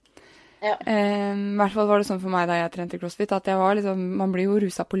gjennomføre. Ja. I hvert fall var det sånn for meg da jeg trente CrossFit, at jeg var man blir jo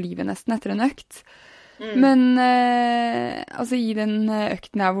ruset på livet nesten etter en økt. Men altså i den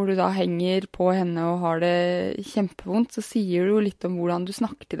økten her hvor du da henger på henne og har det kjempevondt, så sier du jo litt om hvordan du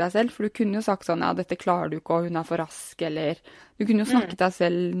snakker til deg selv, for du kunne jo sagt sånn, ja, dette klarer du ikke, og hun er for rask, eller du kunne jo snakke deg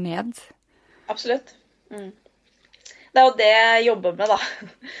selv ned. Absolutt. Det er jo det jeg jobber med da.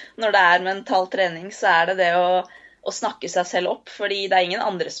 Når det er mental trening, så er det å snakke seg selv opp, fordi det er ingen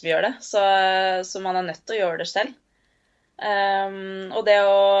andre som gjør det, så man er nødt til å gjøre det selv. Og det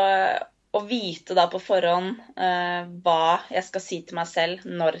å vite da på forhånd hva jeg skal si til meg selv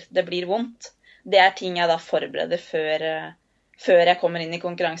når det blir vondt, det er ting jeg da forbereder før jeg kommer inn i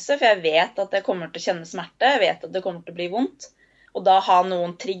konkurranse, for jeg vet at jeg kommer til å kjenne smerte, jeg vet at det kommer til å bli vondt, og da ha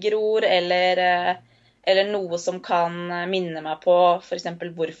noen triggerord eller noe som kan minne meg på for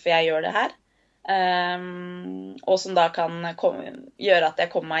eksempel hvorfor jeg gjør det her, og som da kan gjøre at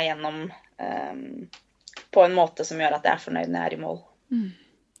jeg kommer meg gjennom på en måte som gjør at jeg er fornøyd når jeg er i mål.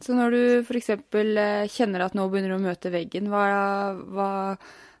 Så når du for eksempel kjenner at nå begynner du å møte veggen, hva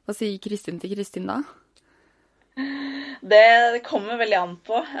sier Kristin til Kristin da? Det kommer veldig an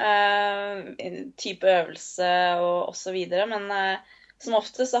på type øvelse og så videre, men som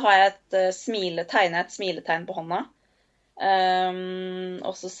ofte så har jeg tegnet et smiletegn på hånda,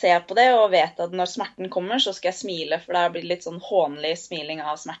 og så ser jeg på det og vet at når smerten kommer så skal jeg smile, for da blir det litt sånn hånlig smiling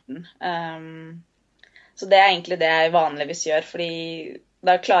av smerten. Så det er egentlig det jeg vanligvis gjør, fordi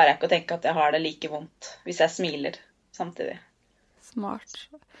da klarer jeg ikke å tenke at jeg har det like vondt hvis jeg smiler samtidig. Smart.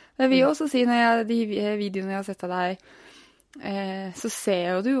 Jeg vil også si, når de videoene jeg har sett av deg, så ser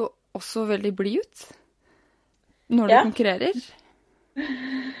jo du også veldig blid ut når du konkurrerer.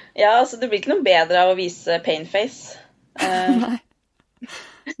 Ja, altså det blir ikke noe bedre av å vise pain face. Nei.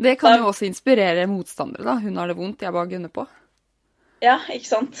 Det kan jo også inspirere motstandere da. Hun har det vondt, jeg bare gunner på. Ja,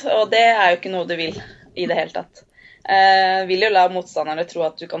 ikke sant? Og det er jo ikke noe du vil i det hele tatt. Vil jo la motstanderne tro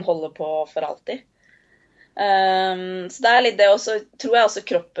at du kan holde på for alltid. Så det er litt det også, tror jeg også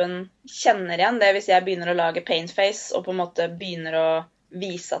kroppen kjenner igjen det. Hvis jeg begynner å lage pain face og på en måte begynner å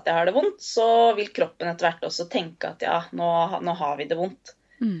vise at jeg har det vondt, så vil kroppen etter hvert også tenke at ja, nå har vi det vondt.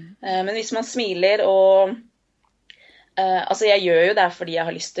 Men hvis man smiler og altså jeg gjør jo det fordi jeg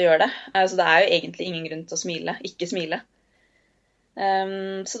har lyst til å gjøre det, så det er jo egentlig ingen grunn til å ikke smile.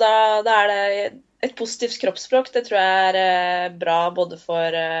 Så da er det et positivt kroppsspråk, det tror jeg er bra både for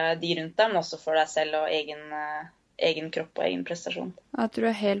de rundt deg, men også for deg selv og egen kropp og egen prestasjon. Jeg tror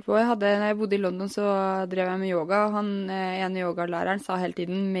jeg helt på. Når jeg bodde i London, så drev jeg med yoga, og en yogalæreren sa hele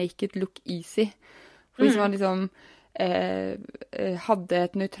tiden, make it look easy. For hvis man liksom hadde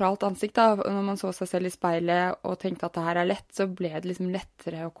et nøytralt ansikt da, når man så seg selv i speilet og tenkte at det her er lett, så ble det liksom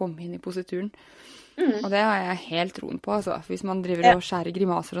lettere å komme inn i posituren. Og det har jeg helt troen på, altså. Hvis man driver og skjærer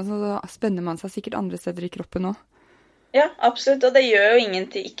grimaser, så spenner man seg sikkert andre steder i kroppen også. Ja, absolutt, og det gjør jo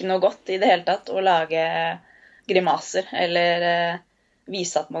ikke noe godt i det hele tatt å lage grimaser, eller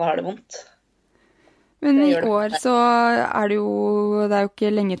vise at man har det vondt. Men i år så det jo ikke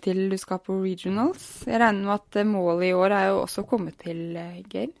lenge til du skal på regionals. Jeg regner med at målet i år jo også å komme til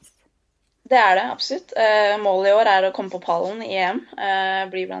Games. Det det, absolutt. Målet i år å komme på pallen i EM,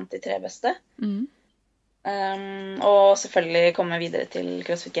 bli blant de 3 beste. Og selvfølgelig komme videre til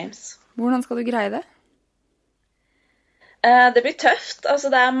CrossFit Games. Hvordan skal du greie det? Det blir tøft. Altså,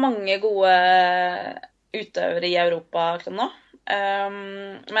 det mange gode utøvere i Europa akkurat nå.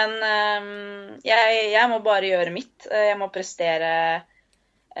 Men jeg må bare gjøre mitt. Jeg må prestere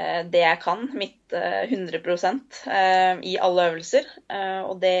det jeg kan, mitt 100% i alle øvelser.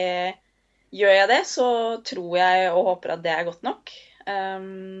 Og gjør jeg det, så tror jeg og håper at det godt nok.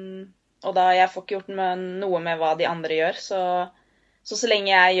 Og da jeg får ikke gjort noe med hva de andre gjør, så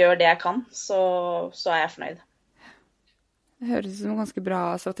lenge jeg gjør det jeg kan, så jeg fornøyd. Det høres ut som en ganske bra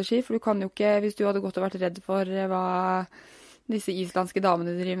strategi, for du kan jo ikke, hvis du hadde gått og vært redd for hva disse islandske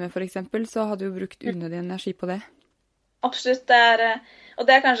damene driver med for eksempel, så hadde du jo brukt unødig energi på det. Absolutt, og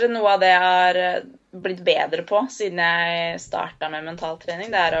det kanskje noe av det jeg har blitt bedre på siden jeg startet med mentaltrening.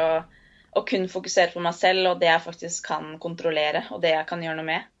 Det å kun fokusere på meg selv og det jeg faktisk kan kontrollere, og det jeg kan gjøre noe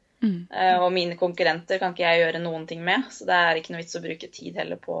med. Og mine konkurrenter kan ikke jeg gjøre noen ting med, så det ikke noe vits å bruke tid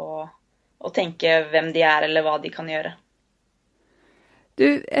heller på å tenke hvem de eller hva de kan gjøre. Du,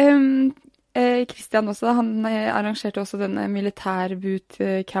 Christian også, han arrangerte også denne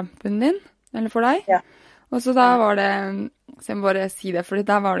militærbootcampen din, eller for deg. Ja. Og så da var det, så jeg må bare si det, fordi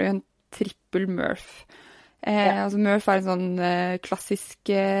der var det jo en trippel Murph. Altså Murph en sånn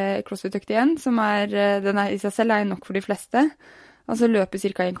klassisk crossfit-økt igjen, som den i seg selv nok for de fleste. Altså løper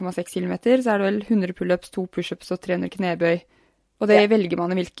ca. 1,6 kilometer, så det vel 100 pull-ups, 2 push-ups og 300 knebøy. Og det velger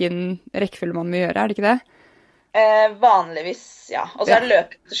man i hvilken rekkefølge man må gjøre, det ikke det? Vanligvis, ja. Og så det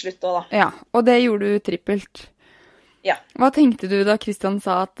løpet til slutt også, da. Ja, og det gjorde du trippelt. Ja. Hva tenkte du da Christian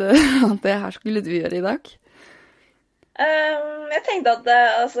sa at det her skulle du gjøre i dag? Jeg tenkte at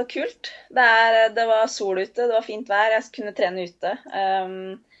altså, kult. Det var sol ute, det var fint vær, jeg kunne trene ute.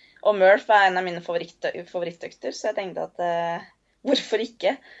 Og Murph en av mine favorittøkter, så jeg tenkte at hvorfor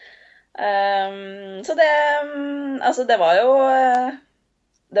ikke? Så altså det var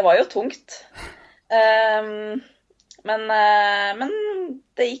jo tungt. Men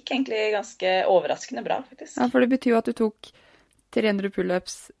det gikk egentlig ganske overraskende bra, faktisk. Ja, for det betyr jo at du tok 300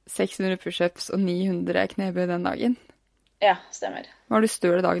 pull-ups, 600 push-ups og 900 knebøy den dagen. Ja, stemmer. Var du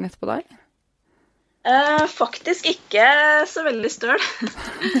støl dagen etterpå da? Faktisk ikke så veldig støl.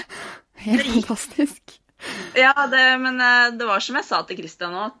 Helt fantastisk. Ja, men det var som jeg sa til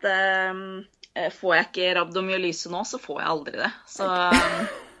Christian nå, at får jeg ikke rabdomyolyse nå, så får jeg aldri det. Så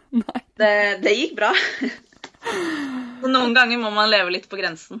det gikk bra. Så noen ganger må man leve litt på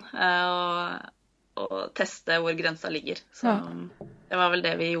grensen og teste hvor grensa ligger. Så det var vel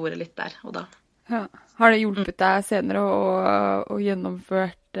det vi gjorde litt der og da. Ja. Har det hjulpet deg senere å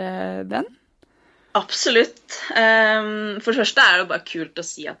gjennomført den? Absolutt. For det første det jo bare kult å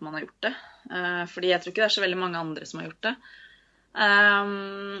si at man har gjort det. Fordi jeg tror ikke det så veldig mange andre som har gjort det.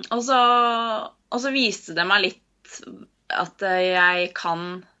 Og så viste det meg litt at jeg kan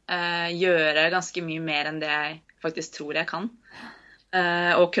gjøre ganske mye mer enn det jeg faktisk tror jeg kan.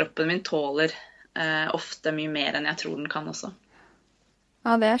 Og kroppen min tåler ofte mye mer enn jeg tror den kan også.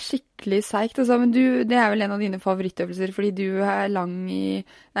 Ja, det skikkelig seigt. Altså, men det vel en av dine favorittøvelser, fordi du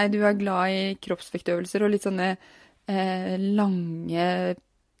du glad i kroppsvektøvelser og litt sånne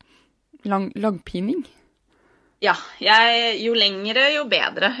langpining. Ja, jo lengre, jo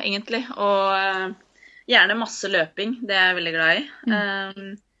bedre, egentlig. Og gjerne masse løping, det jeg veldig glad i.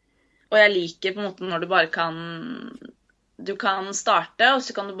 Og jeg liker på en måte når du bare du kan starte, og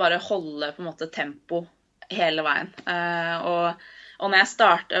så kan du bare holde på en måte tempo hele veien. Og når jeg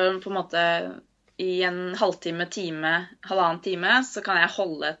starter på en måte i en halvtime, halvannen time, så kan jeg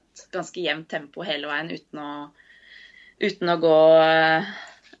holde et ganske jevnt tempo hele veien uten å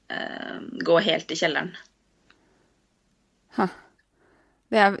gå helt i kjelleren.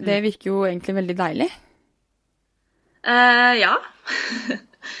 Det virker jo egentlig veldig deilig. Ja,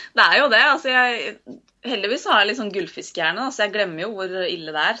 det jo det. Altså heldigvis har jeg litt sånn gullfiskhjerne, så jeg glemmer jo hvor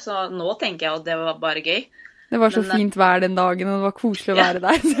ille det så nå tenker jeg at det var bare gøy. Det var så fint vær den dagen, og det var koselig å være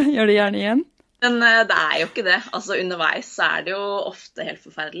der, så jeg gjør det gjerne igjen. Men det jo ikke det. Altså underveis så det jo ofte helt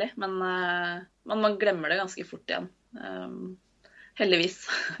forferdelig, men man glemmer det ganske fort igjen. Heldigvis.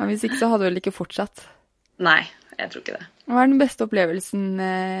 Ja, hvis ikke så hadde du vel ikke fortsatt? Nei, jeg tror ikke det. Hva den beste opplevelsen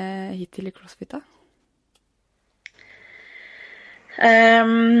hittil i CrossFit da?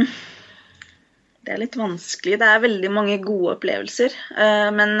 Det litt vanskelig. Det veldig mange gode opplevelser.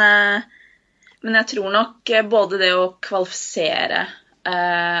 Men jeg tror nok både det å kvalifisere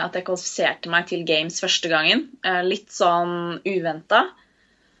at jeg kvalifiserte meg til Games første gangen. Litt sånn uventet.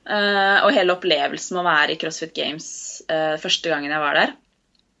 Og hele opplevelsen med å være i CrossFit Games første gangen jeg var der,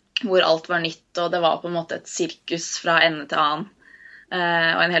 hvor alt var nytt, og det var på en måte et sirkus fra ende til annen.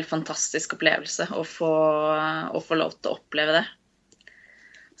 Og en helt fantastisk opplevelse å få lov til å oppleve det.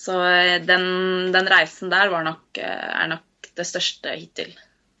 Så den reisen der er nok det største hittil.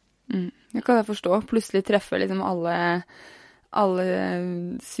 Det kan jeg forstå. Plutselig treffe liksom alle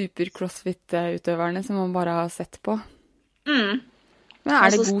super-crossfit-utøverne som man bare har sett på. Men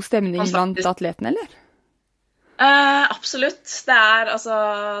det god stemning blant atletene, eller? Absolutt. Det er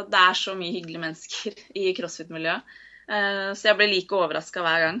så mye hyggelige mennesker i CrossFit-miljøet. Så jeg blir like overrasket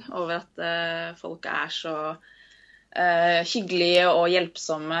hver gang over at folk er så hyggelige og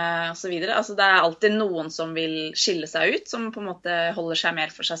hjelpsomme og så videre. Altså, det er alltid noen som vil skille seg ut, som på en måte holder seg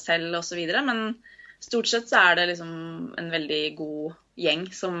mer for seg selv og så videre, men stort sett så er det liksom en veldig god gjeng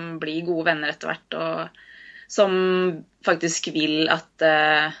som blir gode venner etter hvert, og som faktisk vil at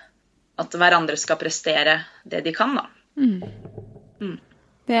hverandre skal prestere det de kan, da.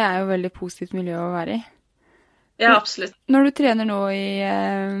 Det er jo veldig positivt miljø å være i. Ja, absolutt. Når du trener nå i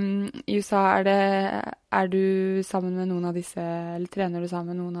USA, er du sammen med noen av disse, eller trener du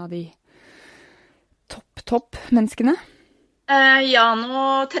sammen med noen av de topp menneskene? Ja,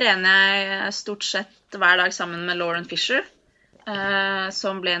 nå trener jeg stort sett hver dag sammen med Lauren Fisher,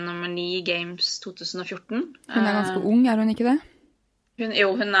 som ble nummer 9 i Games 2014. Hun er ganske ung, er hun ikke det? Hun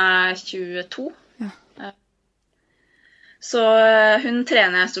er 22. Ja. Så hun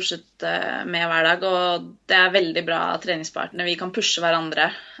trener jeg stort sett med hver dag, og det er veldig bra treningspartner. Vi kan pushe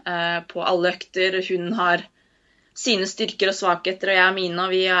hverandre på alle økter. Hun har sine styrker og svakheter, og jeg har mine, og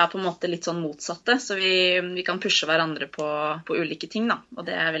vi er på en måte litt sånn motsatte. Så vi kan pushe hverandre på ulike ting, da, og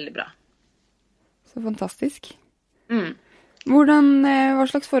det er veldig bra. Så fantastisk. Hva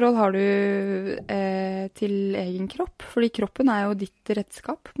slags forhold har du til egen kropp? Fordi kroppen er jo ditt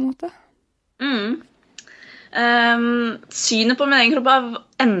redskap, på en måte. Synet på min egen kropp har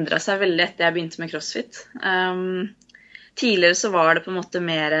endret seg veldig etter jeg begynte med CrossFit. Tidligere så var det på en måte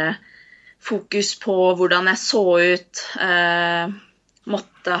mer fokus på hvordan jeg så ut,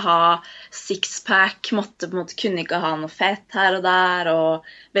 måtte ha sixpack, kunne ikke ha noe fett her og der, og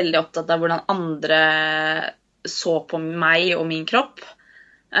veldig opptatt av hvordan andre så på meg og min kropp.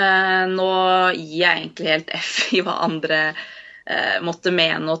 Nå gir jeg egentlig helt F i hva andre måtte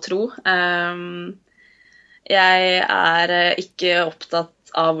mene og tro. Jeg er ikke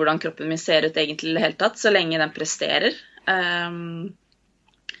opptatt av hvordan kroppen min ser ut egentlig i det hele tatt, så lenge den presterer.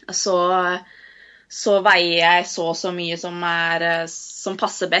 Så veier jeg så mye som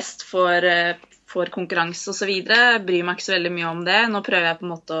passer best for konkurranse og så videre. Jeg bryr meg ikke så veldig mye om det. Nå prøver jeg på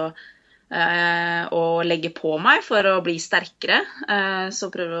en måte å legge på meg for å bli sterkere,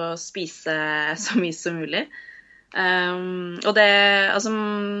 så prøver jeg å spise så mye som mulig. Og det, altså,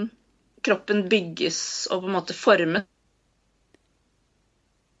 kroppen bygges og på en måte formes.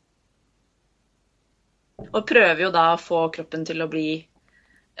 Og prøver jo da å få kroppen til å bli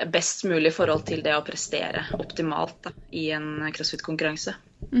best mulig i forhold til det å prestere optimalt da, i en CrossFit-konkurranse.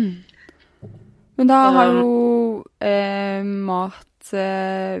 Men da har jo mat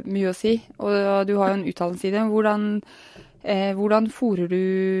mye å si, og du har jo en utdannelse i det. Hvordan fôrer du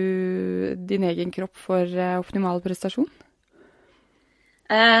din egen kropp for optimal prestasjon?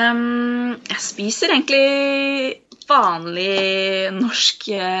 Jeg spiser egentlig vanlig norsk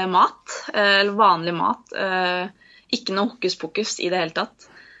mat, eller vanlig mat. Ikke noe hokus pokus i det hele tatt.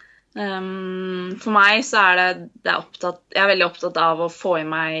 For meg så er jeg er veldig opptatt av å få i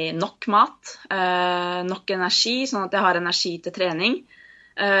meg nok mat, nok energi, sånn at jeg har energi til trening.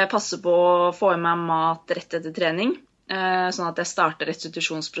 Passe på å få i meg mat rett etter trening, sånn at jeg starter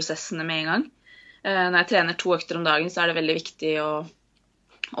restitusjonsprosessene med en gang. Når jeg trener 2 økter om dagen, så er det veldig viktig å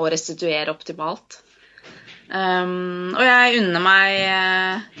restituere optimalt. Og jeg unner meg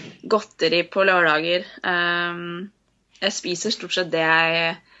godteri på lørdager. Jeg spiser stort sett det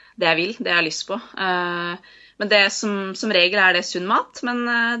jeg vil, det jeg har lyst på. Men det som regel er det sunn mat, men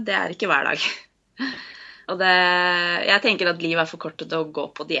det er ikke hver dag. Og jeg tenker at livet er for kort til å gå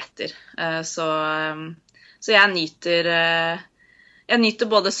på dietter. Så jeg nyter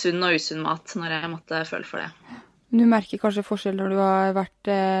både sunn og usunn mat når jeg måtte føle for det. Du merker kanskje forskjell når du har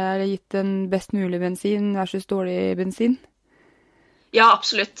gitt en best mulig bensin versus dårlig bensin? Ja,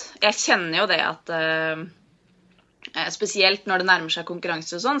 absolutt. Jeg kjenner jo det at spesielt når det nærmer seg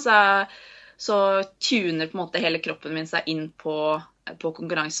konkurranse og sånn, så tuner på en måte hele kroppen min seg inn på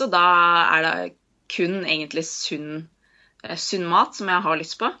konkurranse, og da er det kun egentlig sunn mat som jeg har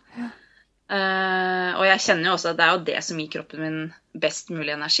lyst på. Og jeg kjenner jo også at det jo det som gir kroppen min best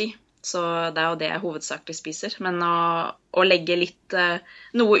mulig energi. Så det jo det jeg hovedsakelig spiser. Men å legge litt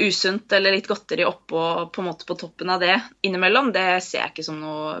noe usunt eller litt godteri oppå på en måte på toppen av det innimellom, det ser jeg ikke som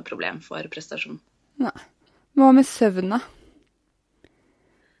noe problem for prestasjon. Nei. Hva med søvn da?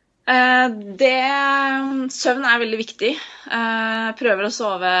 Søvn veldig viktig. Jeg prøver å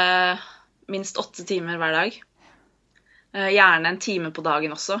sove minst 8 timer hver dag. Gjerne en time på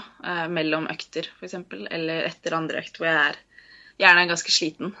dagen også, mellom økter for eksempel, eller etter andre økt, hvor jeg gjerne ganske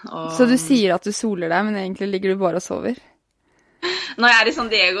sliten. Så du sier at du soler deg, men egentlig ligger du bare og sover? Når jeg i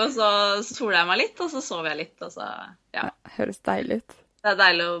San Diego, så soler jeg meg litt, og så sover jeg litt. Og så, ja. Høres deilig ut. Det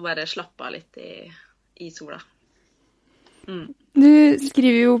deilig å bare slappe av litt i sola. Du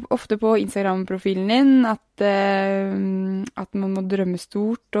skriver jo ofte på Instagram-profilen din at man må drømme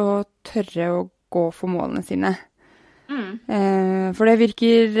stort og tørre å gå for målene sine. For det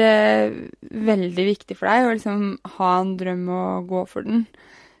virker veldig viktig for deg å liksom ha en drøm og gå for den.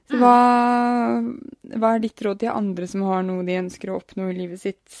 Så hva ditt råd til andre som har noe de ønsker å oppnå i livet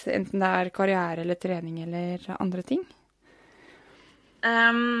sitt, enten det karriere eller trening eller andre ting?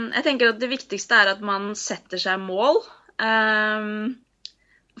 Jeg tenker at det viktigste at man setter seg mål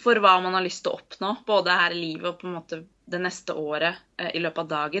for hva man har lyst til å oppnå, både her i livet og på en måte det neste året i løpet av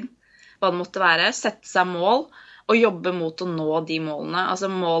dagen. Hva det måtte være, sette seg mål og jobbe mot å nå de målene. Altså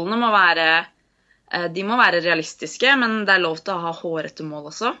målene må være realistiske, men det lov til å ha hårete mål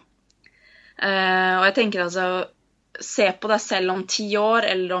også. Og jeg tenker altså, se på deg selv om 10 år,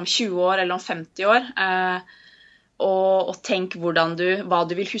 eller om 20 år, eller om 50 år, og tenk hva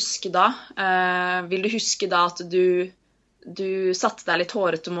du vil huske da. Vil du huske da at du satte deg litt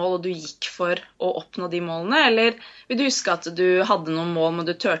hårete mål, og du gikk for å oppnå de målene, eller vil du huske at du hadde noen mål, men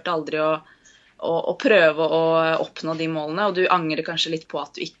du tørte aldri å prøve å oppnå de målene, og du angrer kanskje litt på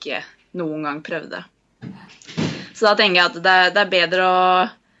at du ikke noen gang prøvde. Så da tenker jeg at det bedre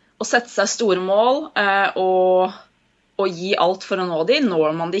å sette seg store mål, og gi alt for å nå de.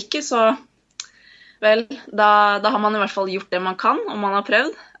 Når man det ikke, så vel, da har man i hvert fall gjort det man kan, om man har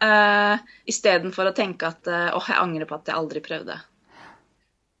prøvd, i stedet for å tenke at jeg angrer på at jeg aldri prøvde.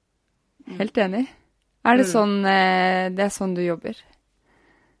 Helt enig. Det sånn du jobber?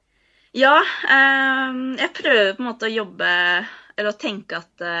 Ja, jeg prøver på en måte å jobbe, eller å tenke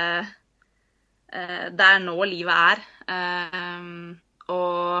at det nå livet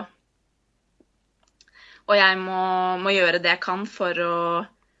og jeg må gjøre det jeg kan for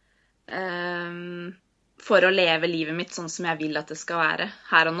å leve livet mitt sånn som jeg vil at det skal være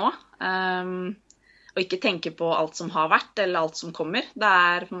her og nå. Og ikke tenke på alt som har vært, eller alt som kommer.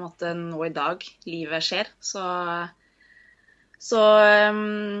 Det på en måte nå i dag livet skjer. Så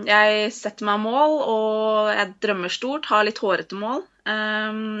jeg setter meg mål, og jeg drømmer stort, har litt hårete mål.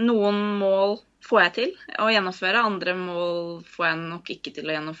 Noen mål får jeg til å gjennomføre, andre mål får jeg nok ikke til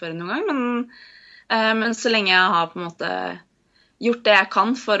å gjennomføre noen gang. Men så lenge jeg har på en måte gjort det jeg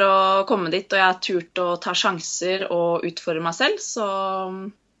kan for å komme dit, og jeg har turt å ta sjanser og utfordre meg selv, så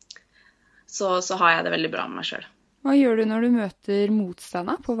har jeg det veldig bra med meg selv. Hva gjør du når du møter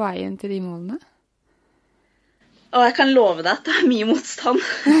motstand på veien til de målene? Og jeg kan love deg at det mye motstand.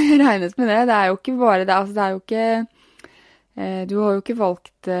 Jeg regnet med det. Det jo ikke bare det. Altså, det jo ikke... Du har jo ikke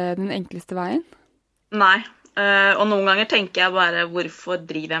valgt den enkleste veien. Nei. Og noen ganger tenker jeg bare, hvorfor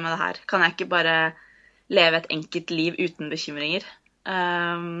driver jeg med det her? Kan jeg ikke bare leve et enkelt liv uten bekymringer?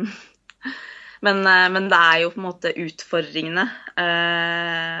 Men det jo på en måte utfordringene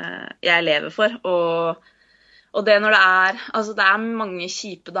jeg lever for. Og det når det mange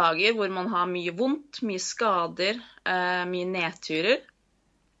kjipe dager hvor man har mye vondt, mye skader, mye nedturer,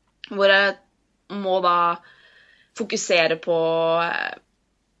 hvor jeg må da fokusere på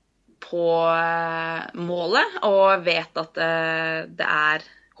målet, og vet at det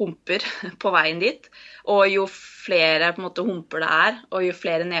humper på veien dit. Og jo flere på en måte humper det og jo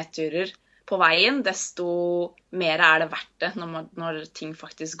flere nedturer på veien, desto mer det verdt det når ting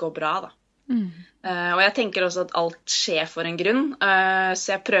faktisk går bra, da. Og jeg tenker også at alt skjer for en grunn, så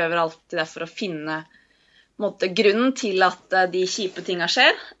jeg prøver alltid derfor å finne på en måte, grunnen til at de kjipe tingene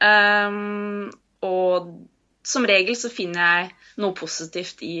skjer, og som regel så finner jeg noe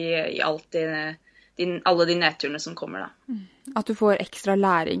positivt i alle de nedturene som kommer da. At du får ekstra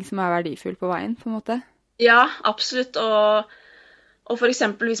læring som verdifull på veien, på en måte? Ja, absolutt, og for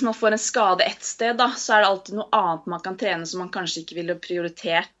eksempel hvis man får en skade et sted da, så det alltid noe annet man kan trene som man kanskje ikke ville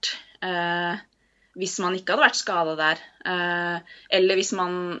prioritert hvis man ikke hadde vært skadet der. Eller hvis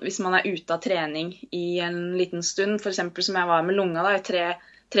man ute av trening i en liten stund, for eksempel som jeg var med lunga da, i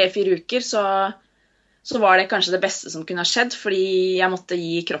 3-4 uker, så var det kanskje det beste som kunne ha skjedd, fordi jeg måtte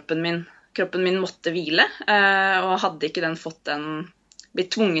gi kroppen min kroppen min måtte hvile, og hadde ikke den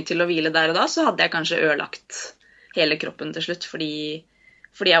blitt tvunget til å hvile der og da, så hadde jeg kanskje ødelagt hele kroppen til slutt, fordi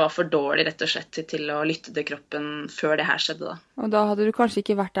jeg var for dårlig rett og slett til å lytte til kroppen før det her skjedde da. Og da hadde du kanskje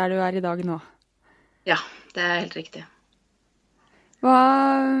ikke vært der du er i dag nå? Ja, det er helt riktig.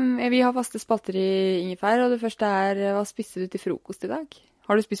 Vi har faste spalter i Ingefær, og det første hva spiste du til frokost i dag?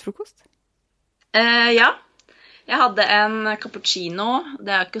 Har du spist frokost? Ja. Jeg hadde en cappuccino,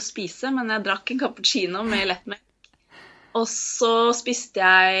 det er ikke å spise, men jeg drakk en cappuccino med lettmelk. Og så spiste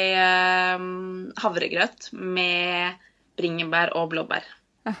jeg havregrøt med bringebær og blåbær.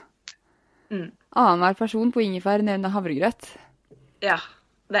 Ja. Annenhver person på Ingefær nevner havregrøt. Ja,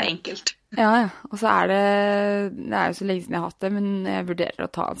 det er enkelt. Ja. Og så det er jo så lenge siden jeg har hatt det, men jeg vurderer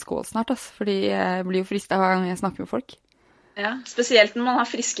å ta en skål snart, fordi jeg blir jo fristet hver gang jeg snakker med folk. Ja, spesielt når man har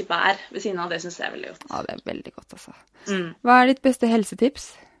friske bær ved siden av, det synes jeg er veldig godt. Ja, det er veldig godt, altså. Hva er ditt beste helsetips?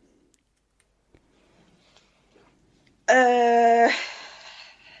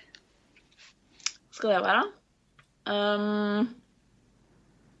 Skal det være?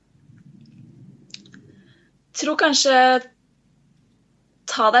 Tror kanskje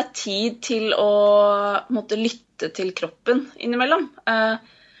ta deg tid til å måtte lytte til kroppen innimellom.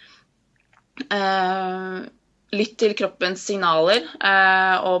 Lytt til kroppens signaler,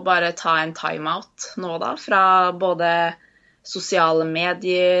 og bare ta en timeout nå da, fra både sosiale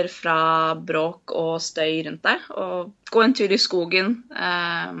medier, fra bråk og støy rundt deg, og gå en tur i skogen,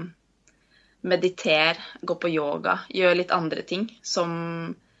 mediter, gå på yoga, gjør litt andre ting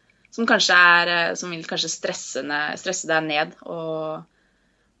som kanskje vil kanskje stresse deg ned, og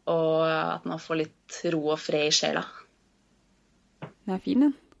at man får litt ro og fred i sjela. Det er fin,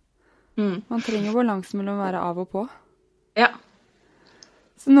 den. Man trenger balanse mellom å være av og på. Ja.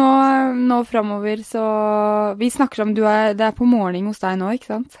 Så nå fremover, så vi snakker om det er på morgen hos deg nå,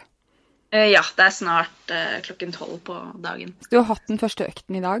 ikke sant? Ja, det er snart 12:00 på dagen. Så du har hatt den første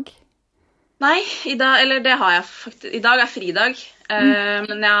økten i dag? Nei, det har jeg faktisk. I dag er fridag,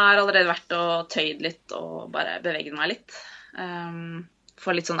 men jeg har allerede vært og tøyd litt og bare beveget meg litt.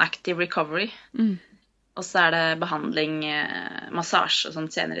 For litt sånn active recovery. Og så er det behandling, massasje og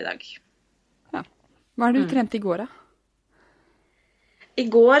sånt senere i dag. Ja. Hva har du trent i går da? I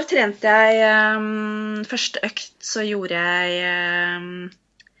går trente jeg første økt, så gjorde jeg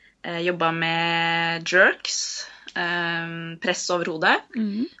jobbet med jerks, press over hodet.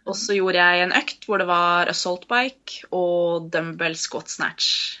 Og så gjorde jeg en økt hvor det var assault bike og dumbbell squat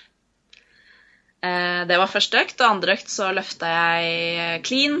snatch. Det var første økt, og andre økt så løftet jeg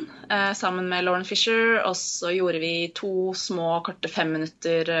clean sammen med Lauren Fisher, og så gjorde vi 2 små, korte 5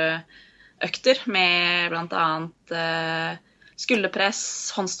 minutter økter med blant annet skulderpress,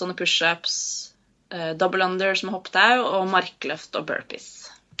 håndstående push-ups, double under som hopptau, og markløft og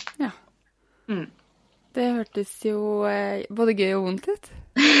burpees. Ja. Det hørtes jo både gøy og vondt ut.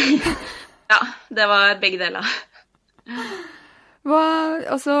 Ja, det var begge deler.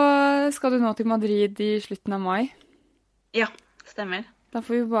 Og så skal du nå til Madrid i slutten av mai? Ja, stemmer. Da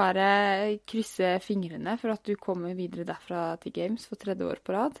får vi bare krysse fingrene for at du kommer videre derfra til Games for 3. år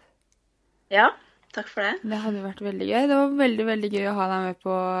på rad. Ja, takk for det. Det hadde vært veldig gøy. Det var veldig, veldig gøy å ha deg med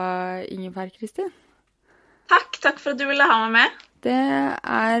på Ingefær, Kristin. Takk for at du ville ha meg med. Det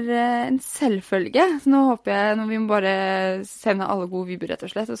er en selvfølge. Så nå håper jeg, vi må bare sende alle gode vibber rett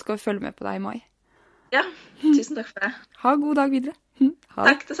og slett, og skal vi følge med på deg i mai. Ja, tusen takk for det. Ha god dag videre. Ha det.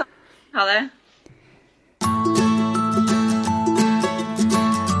 Takk det samme. Ha det.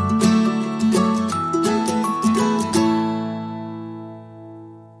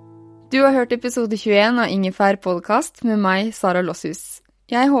 Du har hørt episode 21 av Ingefær podcast med meg, Sara Lossius.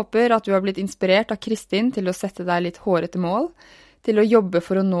 Jeg håper at du har blitt inspirert av Kristin til å sette deg litt hårete mål, til å jobbe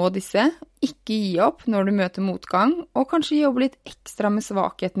for å nå disse, ikke gi opp når du møter motgang, og kanskje jobbe litt ekstra med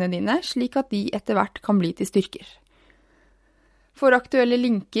svakhetene dine, slik at de etter hvert kan bli til styrker. For aktuelle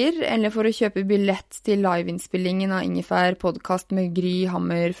linker, eller for å kjøpe billett til liveinnspillingen av Ingefær podcast med Gry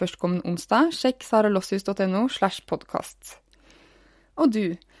Hammer førstkommende onsdag, sjekk saralossius.no/podcast. Og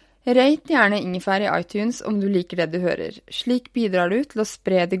du, rate gjerne Ingefær i iTunes om du liker det du hører. Slik bidrar du til å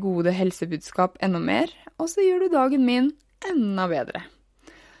spre det gode helsebudskap enda mer, og så gjør du dagen min enda bedre.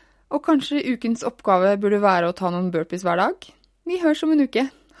 Og kanskje ukens oppgave burde være å ta noen burpees hver dag? Vi høres om en uke.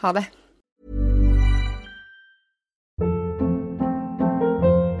 Ha det!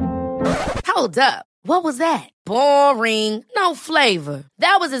 Hold up. What was that? Boring. No flavor.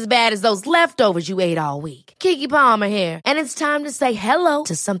 That was as bad as those leftovers you ate all week. Keke Palmer here, and it's time to say hello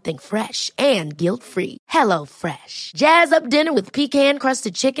to something fresh and guilt-free. Hello Fresh. Jazz up dinner with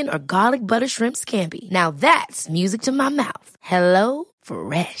pecan-crusted chicken or garlic butter shrimp scampi. Now that's music to my mouth. Hello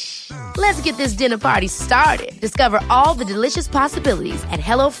Fresh. Let's get this dinner party started. Discover all the delicious possibilities at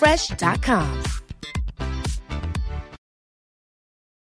HelloFresh.com.